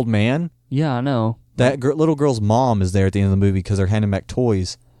by the old man. Yeah, I know. That little girl's mom is there at the end of the movie because they're handing back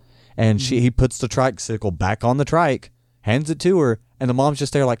toys. And he puts the tricycle back on the trike, hands it to her, and the mom's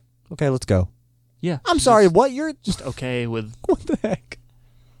just there like, okay, let's go. Yeah. I'm sorry, what? You're just okay with... What the heck?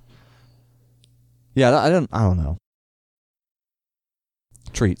 Yeah, I don't know.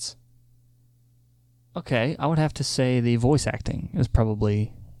 Treats. Okay, I would have to say the voice acting is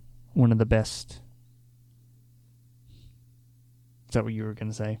probably one of the best. Is that what you were going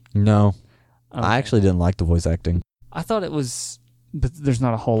to say? No. Okay. I actually didn't like the voice acting. I thought it was... But there's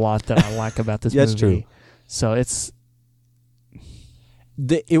not a whole lot that I like about this movie. That's true. So it's...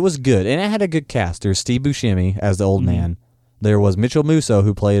 It was good, and it had a good cast. There's Steve Buscemi as the old man. There was Mitchell Musso,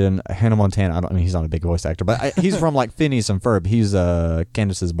 who played in Hannah Montana. I mean, he's not a big voice actor, but he's from like Phineas and Ferb. He's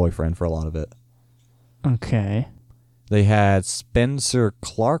Candace's boyfriend for a lot of it. Okay. They had Spencer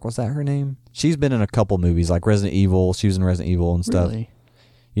Clark. Was that her name? She's been in a couple movies, like Resident Evil. She was in Resident Evil and stuff. Really?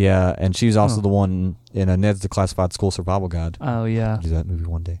 Yeah, and she's also the one in Ned's Declassified School Survival Guide. Oh, yeah. I'll do that movie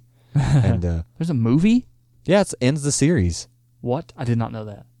one day. And there's a movie? yeah, it ends the series. What? I did not know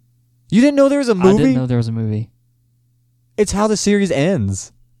that. You didn't know there was a movie? I didn't know there was a movie. It's how the series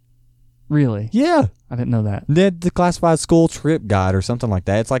ends. Really? Yeah. I didn't know that. Ned Declassified School Trip Guide or something like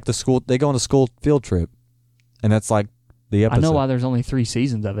that. It's like they go on a school field trip. And that's like the episode. I know why there's only 3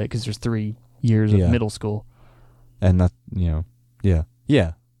 seasons of it, because there's 3 years of middle school. And that, yeah,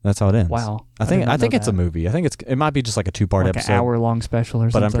 that's how it ends. Wow. I think it's a movie. I think it might be just like a 2-part like episode. An hour-long special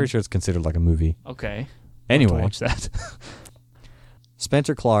or something. But I'm pretty sure it's considered like a movie. Okay. Anyway. I'll have to watch that.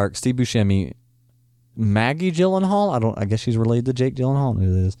 Spencer Clark, Steve Buscemi, Maggie Gyllenhaal. I guess she's related to Jake Gyllenhaal. Who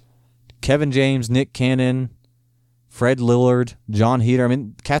it is? Kevin James, Nick Cannon, Fred Lillard, John Heder. I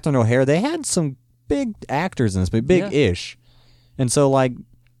mean, Catherine O'Hara. They had some big actors in this movie, big-ish. And so, like,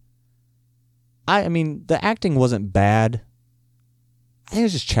 I mean, the acting wasn't bad. I think it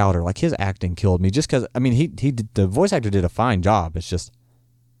was just Chowder. Like, his acting killed me. Just because, I mean, he did, the voice actor did a fine job. It's just,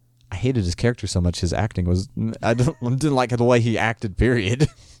 I hated his character so much. His acting was, I didn't like the way he acted, period.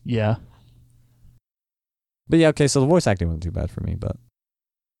 Yeah. But yeah, okay, so the voice acting wasn't too bad for me, but.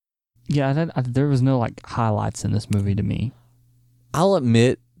 Yeah, there was no, like, highlights in this movie to me. I'll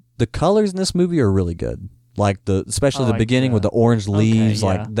admit, the colors in this movie are really good. Like, especially the beginning with the orange leaves.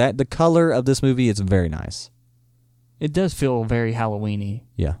 Okay, yeah. Like, that, the color of this movie is very nice. It does feel very Halloween-y.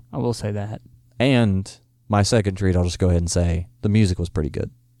 Yeah. I will say that. And my second treat, I'll just go ahead and say, the music was pretty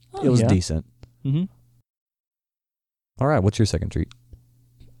good. It was decent. Mm-hmm. All right, what's your second treat?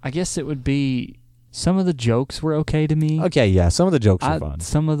 I guess it would be, some of the jokes were okay to me. Okay, yeah, some of the jokes were fun.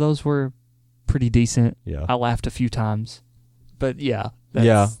 Some of those were pretty decent. Yeah. I laughed a few times. But yeah.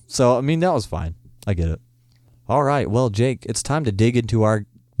 Yeah, so, I mean, that was fine. I get it. All right, well, Jake, it's time to dig into our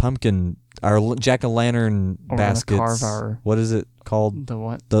pumpkin, our jack-o'-lantern baskets. Carve our, what is it called? The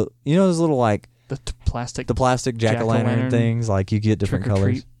what? Those little, like, the plastic jack-o'-lantern things, like you get different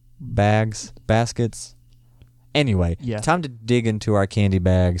colors. Bags, baskets. Anyway, time to dig into our candy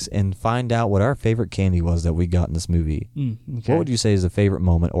bags and find out what our favorite candy was that we got in this movie. Okay. What would you say is the favorite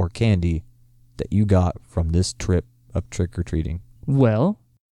moment or candy that you got from this trip of trick-or-treating? Well,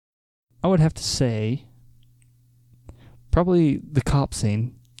 I would have to say probably the cop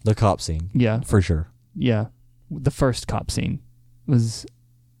scene. The cop scene. Yeah. For sure. Yeah. The first cop scene was,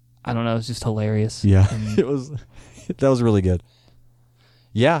 I don't know, it was just hilarious. Yeah. That was really good.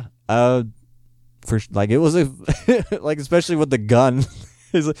 Yeah. It was like, especially with the gun.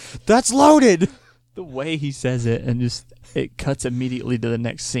 He's like, that's loaded. The way he says it, and just it cuts immediately to the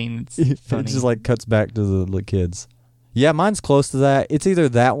next scene. It's funny. It just like cuts back to the kids. Yeah, mine's close to that. It's either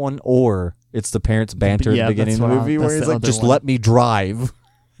that one or it's the parents' banter at the beginning of the movie where he's like, just let me drive.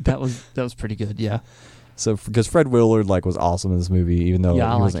 That was pretty good, yeah. So, because Fred Willard was awesome in this movie, even though he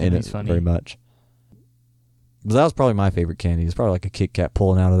wasn't in it very much. But that was probably my favorite candy. It's probably like a Kit Kat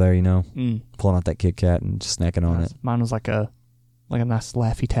pulling out of there, pulling out that Kit Kat and just snacking on it. Mine was like a nice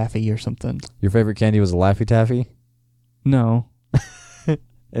Laffy Taffy or something. Your favorite candy was a Laffy Taffy? No.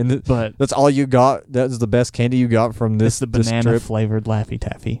 But that's all you got? That was the best candy you got from this trip? It's the banana-flavored Laffy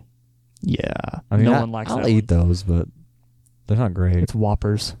Taffy. Yeah. I mean, no one likes that. I'll eat those, but they're not great. It's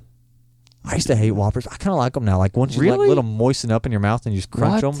Whoppers. I used to hate Whoppers. I kind of like them now. Like, once you let them moisten up in your mouth and you just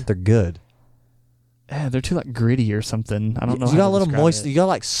crunch them, they're good. they're too like gritty or something. I don't know. You how got to a little describe moist. it. You got to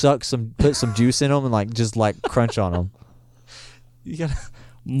like put some juice in them and like just like crunch on them. You gotta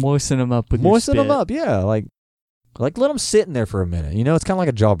moisten them up with Moisten your them spit. up, yeah. Like let them sit in there for a minute. You know, it's kind of like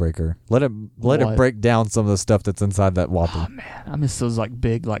a jawbreaker. Let it What? break down some of the stuff that's inside that Whopper. Oh man, I miss those like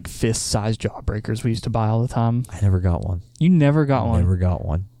big like fist sized jawbreakers we used to buy all the time. I never got one. You never got one? Never got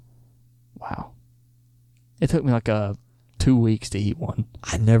one. Wow. It took me like 2 weeks to eat one.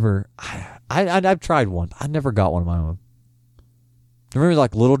 I've tried one. But I never got one of my own. Remember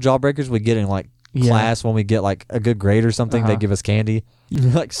like little jawbreakers we get in like class when we get like a good grade or something? They give us candy.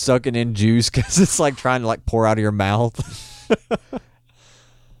 You're like sucking in juice because it's like trying to like pour out of your mouth.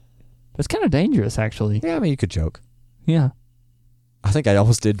 It's kind of dangerous, actually. Yeah, I mean you could joke. Yeah. I think I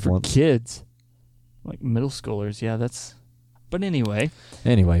almost did For once. kids. Like middle schoolers. Yeah, that's... But anyway.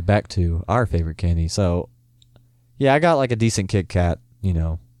 Anyway, back to our favorite candy. So, yeah, I got like a decent Kit Kat, you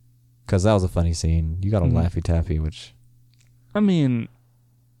know, because that was a funny scene. You got a Laffy Taffy, which... I mean...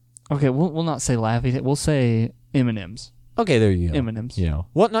 Okay, we'll not say Laffy. We'll say M&M's. Okay, there you go. M&M's. You know,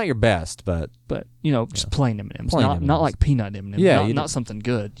 well, not your best, but... But, you know, just plain M&M's. Plain Not M&Ms. like peanut M&Ms. Yeah, Not something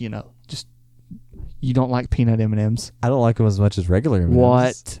good, you know. Just... You don't like peanut M&Ms? I don't like them as much as regular M&Ms.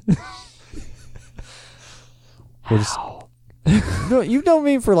 What? Wow. No, you've known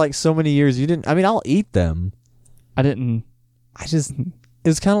me for like so many years. You didn't... I mean, I'll eat them. I didn't...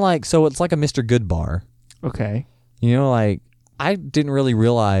 It's kind of like... So it's like a Mr. Good bar. Okay. You know, like... I didn't really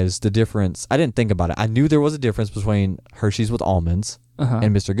realize the difference. I didn't think about it. I knew there was a difference between Hershey's with almonds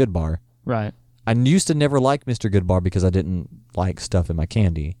and Mr. Good bar. Right. I used to never like Mr. Good bar because I didn't like stuff in my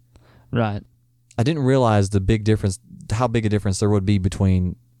candy. Right. I didn't realize the big difference, how big a difference there would be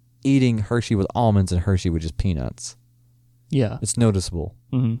between eating Hershey with almonds and Hershey with just peanuts. Yeah. It's noticeable.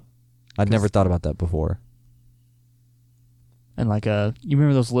 Mm-hmm. I'd never thought about that before. And like you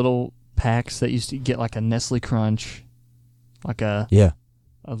remember those little packs that used to get like a Nestle Crunch, like a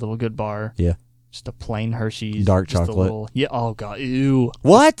little Good bar. Yeah. Just a plain Hershey's. Dark just chocolate. Oh god, ew.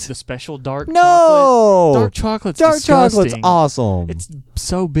 What? The special dark chocolate. No! Dark chocolate's Dark disgusting. chocolate's awesome. It's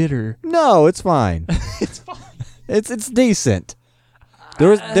so bitter. No, it's fine. It's fine. It's decent.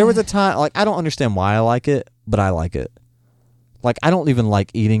 There was a time, like, I don't understand why I like it, but I like it. Like, I don't even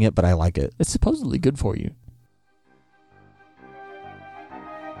like eating it, but I like it. It's supposedly good for you.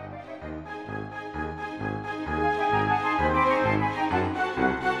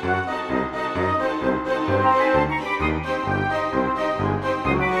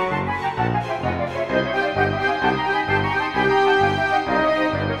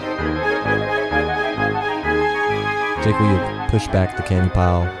 Jake, will you push back the candy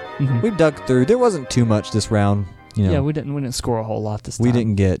pile? Mm-hmm. We've dug through. There wasn't too much this round. You know, Yeah, we didn't score a whole lot this time. we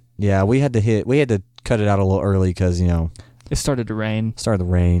didn't get. Yeah, we had to cut it out a little early because It started to rain. started the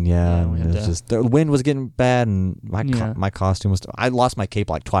rain. Yeah, Yeah, we and had it was to- just the wind was getting bad, and my costume was. I lost my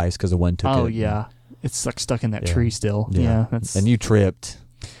cape like twice because the wind took it. Oh yeah, it's like stuck in that Yeah. tree still. Yeah, that's. And you tripped.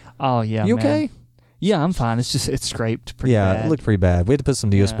 Oh yeah, You man. okay? Yeah, I'm fine. It's just it's scraped pretty bad. It looked pretty bad. We had to put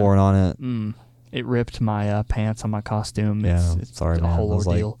some Neosporin on it. It ripped my pants on my costume. Yeah, It's sorry, a man. whole I was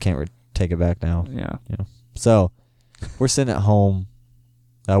ordeal. like, can't take it back now. Yeah. So, we're sitting at home.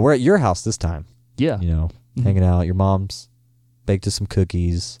 We're at your house this time. Yeah. Mhm. Hanging out. Your mom's baked us some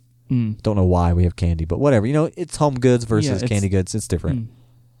cookies. Mm. Don't know why we have candy, but whatever. It's home goods versus it's- candy goods. It's different. Mm.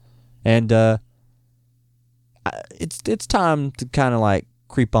 And it's time to kind of like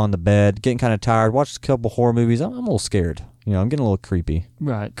creep on the bed, getting kind of tired, watch a couple horror movies. I'm a little scared. I'm getting a little creepy.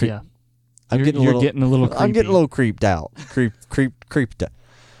 Right. Creep- Yeah. I'm You're getting getting a little creepy. I'm getting a little creeped out. Creeped out.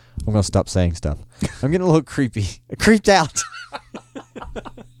 I'm gonna stop saying stuff. I'm getting a little creepy. Creeped out.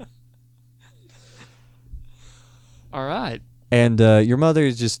 All right. And your mother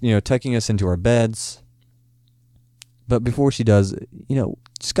is just tucking us into our beds. But before she does,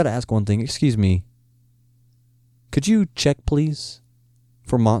 just gotta ask one thing. Excuse me. Could you check, please,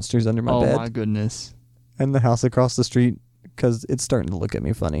 for monsters under my bed Oh my goodness. and the house across the street? Because it's starting to look at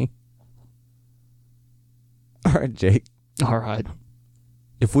me funny. All right, Jake. All right.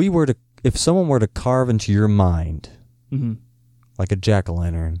 If someone were to carve into your mind, Mm-hmm. like a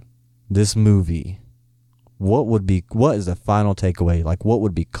jack-o'-lantern, this movie, what is the final takeaway? Like, what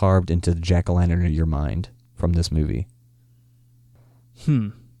would be carved into the jack-o'-lantern of your mind from this movie?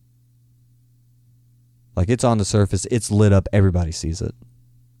 Like, it's on the surface, it's lit up, everybody sees it.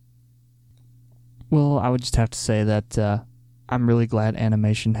 Well, I would just have to say that I'm really glad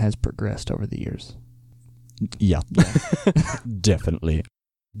animation has progressed over the years. Yeah. Definitely.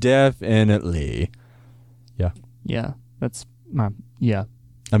 Yeah. That's my yeah.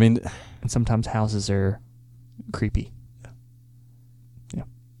 I mean, And sometimes houses are creepy.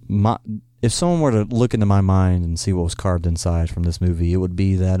 if someone were to look into my mind and see what was carved inside from this movie, it would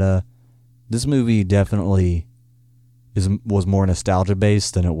be that this movie definitely was more nostalgia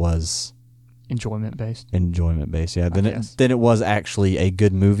based than it was Enjoyment based. enjoyment based. Yeah, than guess. it was actually a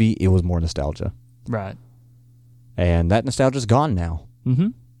good movie. It was more nostalgia, Right. and that nostalgia's gone now Mm-hmm.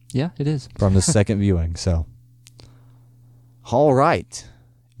 Yeah, it is. from the second viewing. So, all right,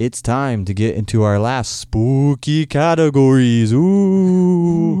 it's time to get into our last spooky categories.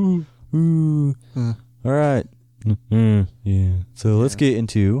 Ooh. Ooh. All right. Yeah. So let's get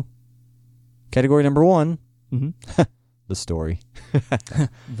into category number 1, Mm-hmm. the story.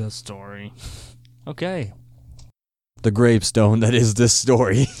 The story. Okay. The gravestone that is this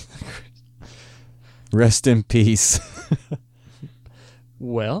story. Rest in peace.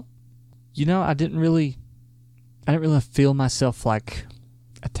 Well, I didn't really feel myself like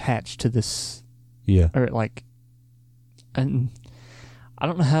attached to this, Yeah. or like, and I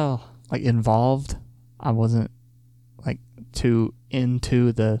don't know how like involved I wasn't, like too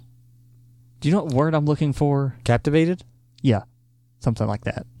into the. Do you know what word I'm looking for? Captivated? Yeah, something like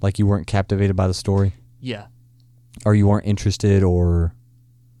that. Like you weren't captivated by the story? Yeah, Or you weren't interested or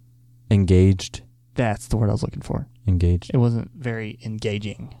engaged? that's the word I was looking for. Engaged. It wasn't very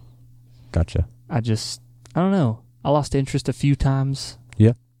engaging. Gotcha. I don't know. I lost interest a few times.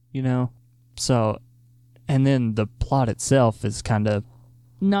 Yeah. So, and then the plot itself is kind of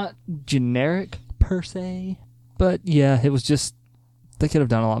not generic per se, but yeah, it was just, they could have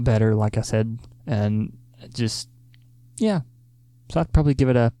done a lot better, like I said, and just, yeah. So I'd probably give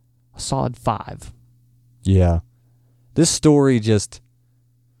it a solid 5. Yeah. This story just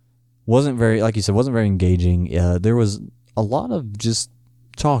wasn't very, like you said, wasn't very engaging. There was a lot of just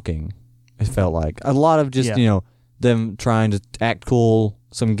talking, it felt like. A lot of just, Yeah. them trying to act cool,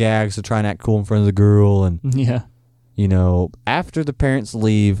 some gags to try and act cool in front of the girl. And, Yeah. after the parents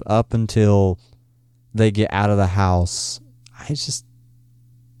leave up until they get out of the house,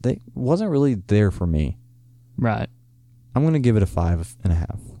 they wasn't really there for me. Right. I'm going to give it a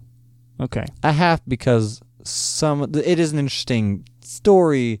 5.5. Okay. A half because it is an interesting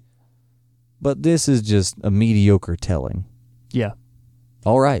story, but this is just a mediocre telling. Yeah.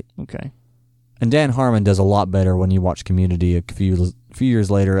 All right. Okay. And Dan Harmon does a lot better when you watch Community a few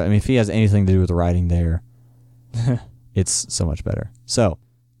years later. I mean, if he has anything to do with the writing there, it's so much better. So,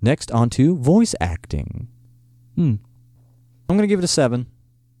 next on to voice acting. I'm going to give it a 7.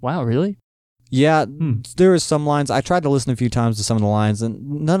 Wow, really? Yeah, there is some lines. I tried to listen a few times to some of the lines,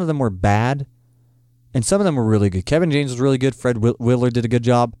 and none of them were bad. And some of them were really good. Kevin James was really good. Fred Willard did a good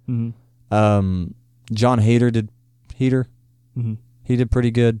job. Mm-hmm. John Hader. Mm-hmm. He did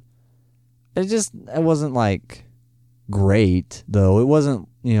pretty good. It wasn't like great, though. It wasn't,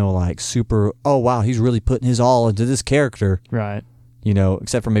 like super, oh, wow, he's really putting his all into this character. Right.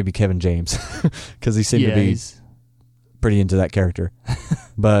 Except for maybe Kevin James, because he seemed to be he's- pretty into that character.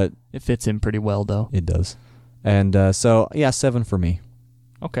 But it fits in pretty well, though. it does. And so, yeah, 7 for me.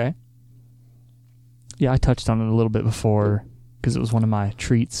 Okay. Yeah, I touched on it a little bit before because it was one of my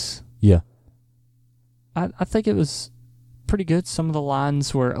treats. Yeah. I think it was pretty good. Some of the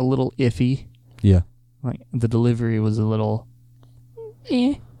lines were a little iffy. Yeah. Like, the delivery was a little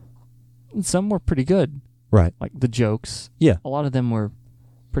And some were pretty good. Right. Like, the jokes. Yeah. A lot of them were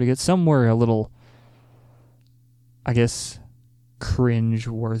pretty good. Some were a little, I guess,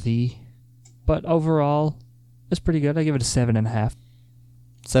 cringe-worthy. But overall, it's pretty good. I give it a 7.5.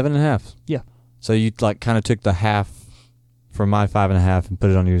 7.5. Yeah. So you kind of took the half from my 5.5 and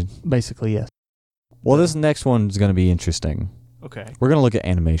put it on yours. Basically, yes. Well, this next one is going to be interesting. Okay. We're going to look at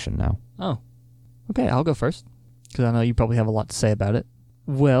animation now. Oh. Okay, I'll go first, because I know you probably have a lot to say about it.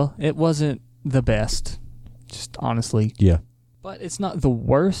 Well, it wasn't the best, just honestly. Yeah. But it's not the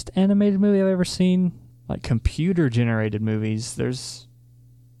worst animated movie I've ever seen. Like, computer-generated movies, there's...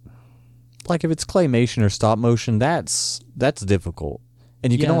 Like, if it's claymation or stop motion, that's difficult.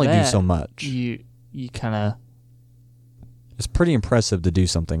 And you can only do so much. You kind of... It's pretty impressive to do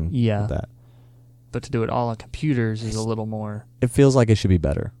something Yeah. like that. But to do it all on computers is a little more... It feels like it should be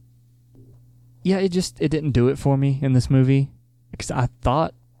better. Yeah, it didn't do it for me in this movie. Because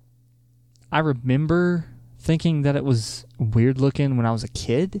I remember thinking that it was weird looking when I was a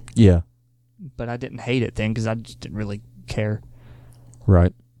kid. Yeah. But I didn't hate it then because I just didn't really care.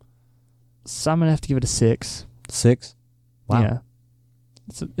 Right. So I'm going to have to give it a 6. 6? Wow. Yeah.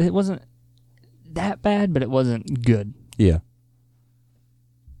 So it wasn't that bad, but it wasn't good. Yeah.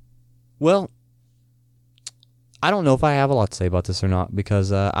 Well, I don't know if I have a lot to say about this or not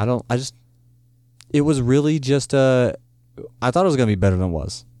because it was really just I thought it was going to be better than it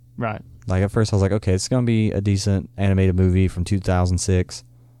was. Right. Like at first I was like, okay, it's going to be a decent animated movie from 2006.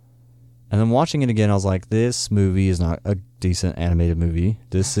 And then watching it again, I was like, this movie is not a decent animated movie.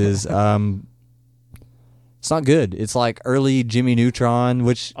 This is, it's not good. It's like early Jimmy Neutron,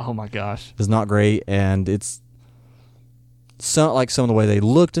 which Oh my gosh. is not great. And it's some of the way they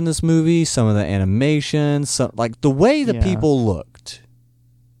looked in this movie, some of the animation, like the way the people looked.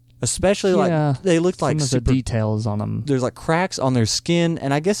 Especially like they looked like some of super the details on them. there's like cracks on their skin,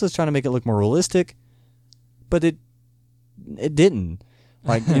 and I guess it's trying to make it look more realistic, but it didn't.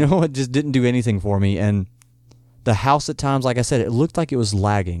 Like, it just didn't do anything for me. And the house at times, like I said, it looked like it was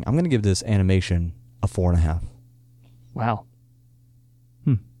lagging. I'm going to give this animation a 4.5. Wow.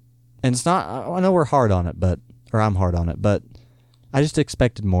 And it's not, I know we're hard on it, or I'm hard on it, but I just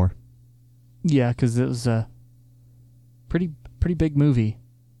expected more. Yeah, because it was a pretty big movie.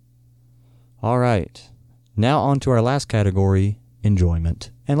 All right. Now on to our last category,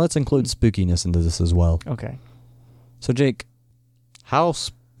 enjoyment. And let's include spookiness into this as well. Okay. So, Jake, how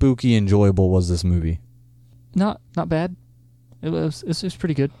spooky enjoyable was this movie? Not bad. It was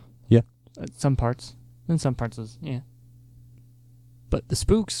pretty good. Yeah. Some parts. And some parts was, yeah. But the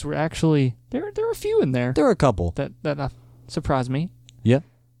spooks were actually, there were a few in there There were a couple. that surprised me. Yeah.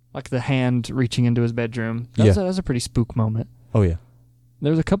 Like the hand reaching into his bedroom. That was a pretty spook moment. Oh, yeah.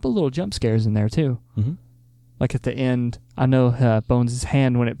 There was a couple little jump scares in there, too. Mm-hmm. Like at the end, I know Bones'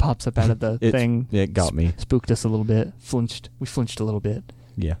 hand, when it pops up out of the thing. It got me. Spooked us a little bit. We flinched a little bit.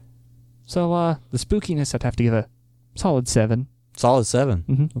 Yeah. So the spookiness, I'd have to give a solid 7. Solid 7.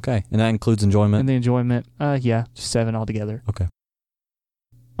 Mm-hmm. Okay. And that includes enjoyment? And the enjoyment, just 7 altogether. Okay.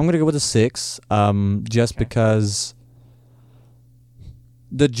 I'm going to go with a 6, because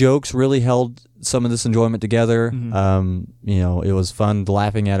the jokes really held some of this enjoyment together. Mm-hmm. It was fun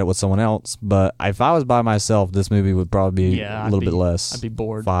laughing at it with someone else, but if I was by myself, this movie would probably be a little bit less. I'd be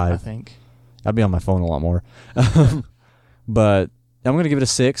bored, 5. I think. I'd be on my phone a lot more. But I'm going to give it a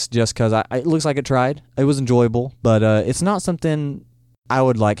 6 just because it looks like it tried. It was enjoyable, but it's not something I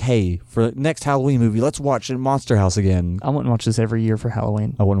would like, hey, for next Halloween movie, let's watch Monster House again. I wouldn't watch this every year for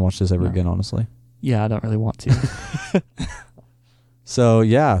Halloween. I wouldn't watch this ever again, honestly. Yeah, I don't really want to. So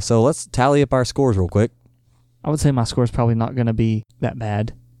let's tally up our scores real quick. I would say my score is probably not going to be that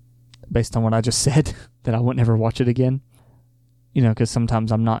bad based on what I just said, that I wouldn't ever watch it again. Because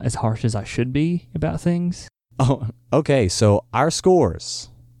sometimes I'm not as harsh as I should be about things. Oh, okay. So our scores.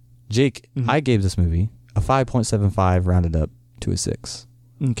 Jake, Mm-hmm. I gave this movie a 5.75 rounded up to a 6.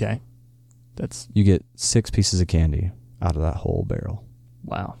 Okay. You get 6 pieces of candy out of that whole barrel.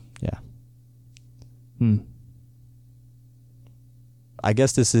 Wow. Yeah. I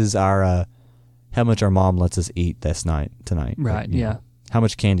guess this is our how much our mom lets us eat tonight. Right, Like, yeah. How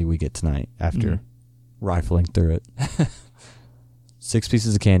much candy we get tonight after rifling through it. 6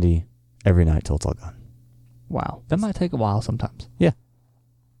 pieces of candy every night till it's all gone. Wow. That might take a while sometimes. Yeah.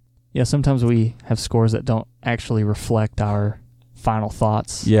 Yeah, sometimes we have scores that don't actually reflect our final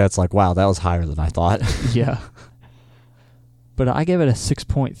thoughts. Yeah, it's like, wow, that was higher than I thought. Yeah. But I gave it a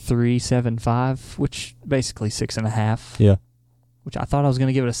 6.375, which basically 6.5. Yeah. Which I thought I was going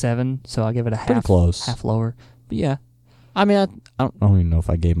to give it a 7, so I give it a Pretty close. half lower. But yeah. I mean, I don't even know if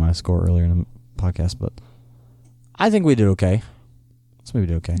I gave my score earlier in the podcast, but I think we did okay. This movie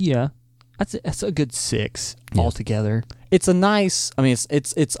did okay. Yeah. That's a good 6 altogether. It's a nice. I mean,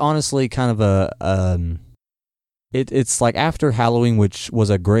 it's honestly kind of a it's like after Halloween, which was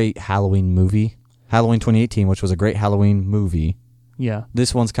a great Halloween movie, Halloween 2018, which was a great Halloween movie. Yeah.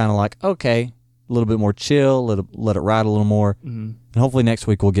 This one's kind of like, okay, a little bit more chill, let it ride a little more, and hopefully next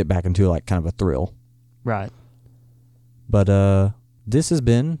week we'll get back into like kind of a thrill. Right. But this has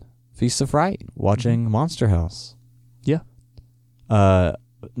been Feast of Fright, watching Monster House. Yeah.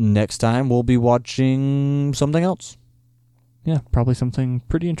 Next time we'll be watching something else. Yeah, probably something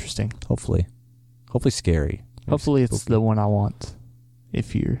pretty interesting. Hopefully scary. Hopefully it's the one I want. I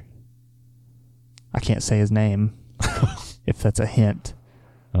can't say his name. If that's a hint.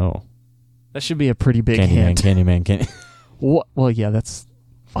 Oh. That should be a pretty big Candyman, hint. Candyman. What? Well, yeah, that's...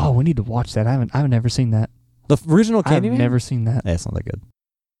 Oh, we need to watch that. I've never seen that. The original Candyman? I've never seen that. It's not that good.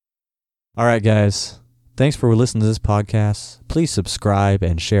 All right, guys. Thanks for listening to this podcast. Please subscribe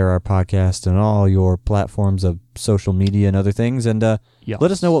and share our podcast on all your platforms of social media and other things. And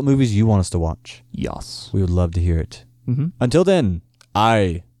let us know what movies you want us to watch. Yes. We would love to hear it. Mm-hmm. Until then,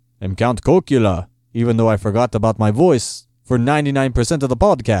 I am Count Cocula, even though I forgot about my voice for 99% of the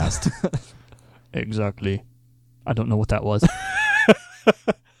podcast. Exactly. I don't know what that was.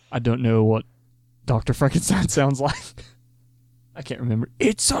 I don't know what Dr. Frankenstein sounds like. I can't remember.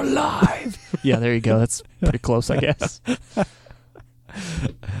 It's alive! Yeah, there you go. That's pretty close, I guess.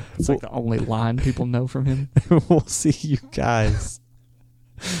 It's like the only line people know from him. We'll see you guys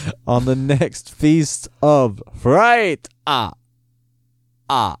on the next Feast of Fright.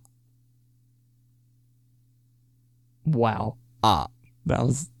 Wow. That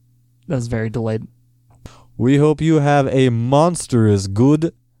was very delayed. We hope you have a monstrous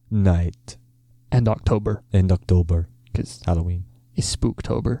good night. And October. And October. Because Halloween. it's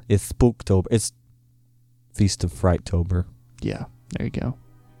Spooktober. It's Spooktober. It's Feast of Frighttober. Yeah, there you go.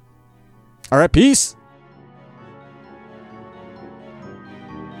 All right, peace.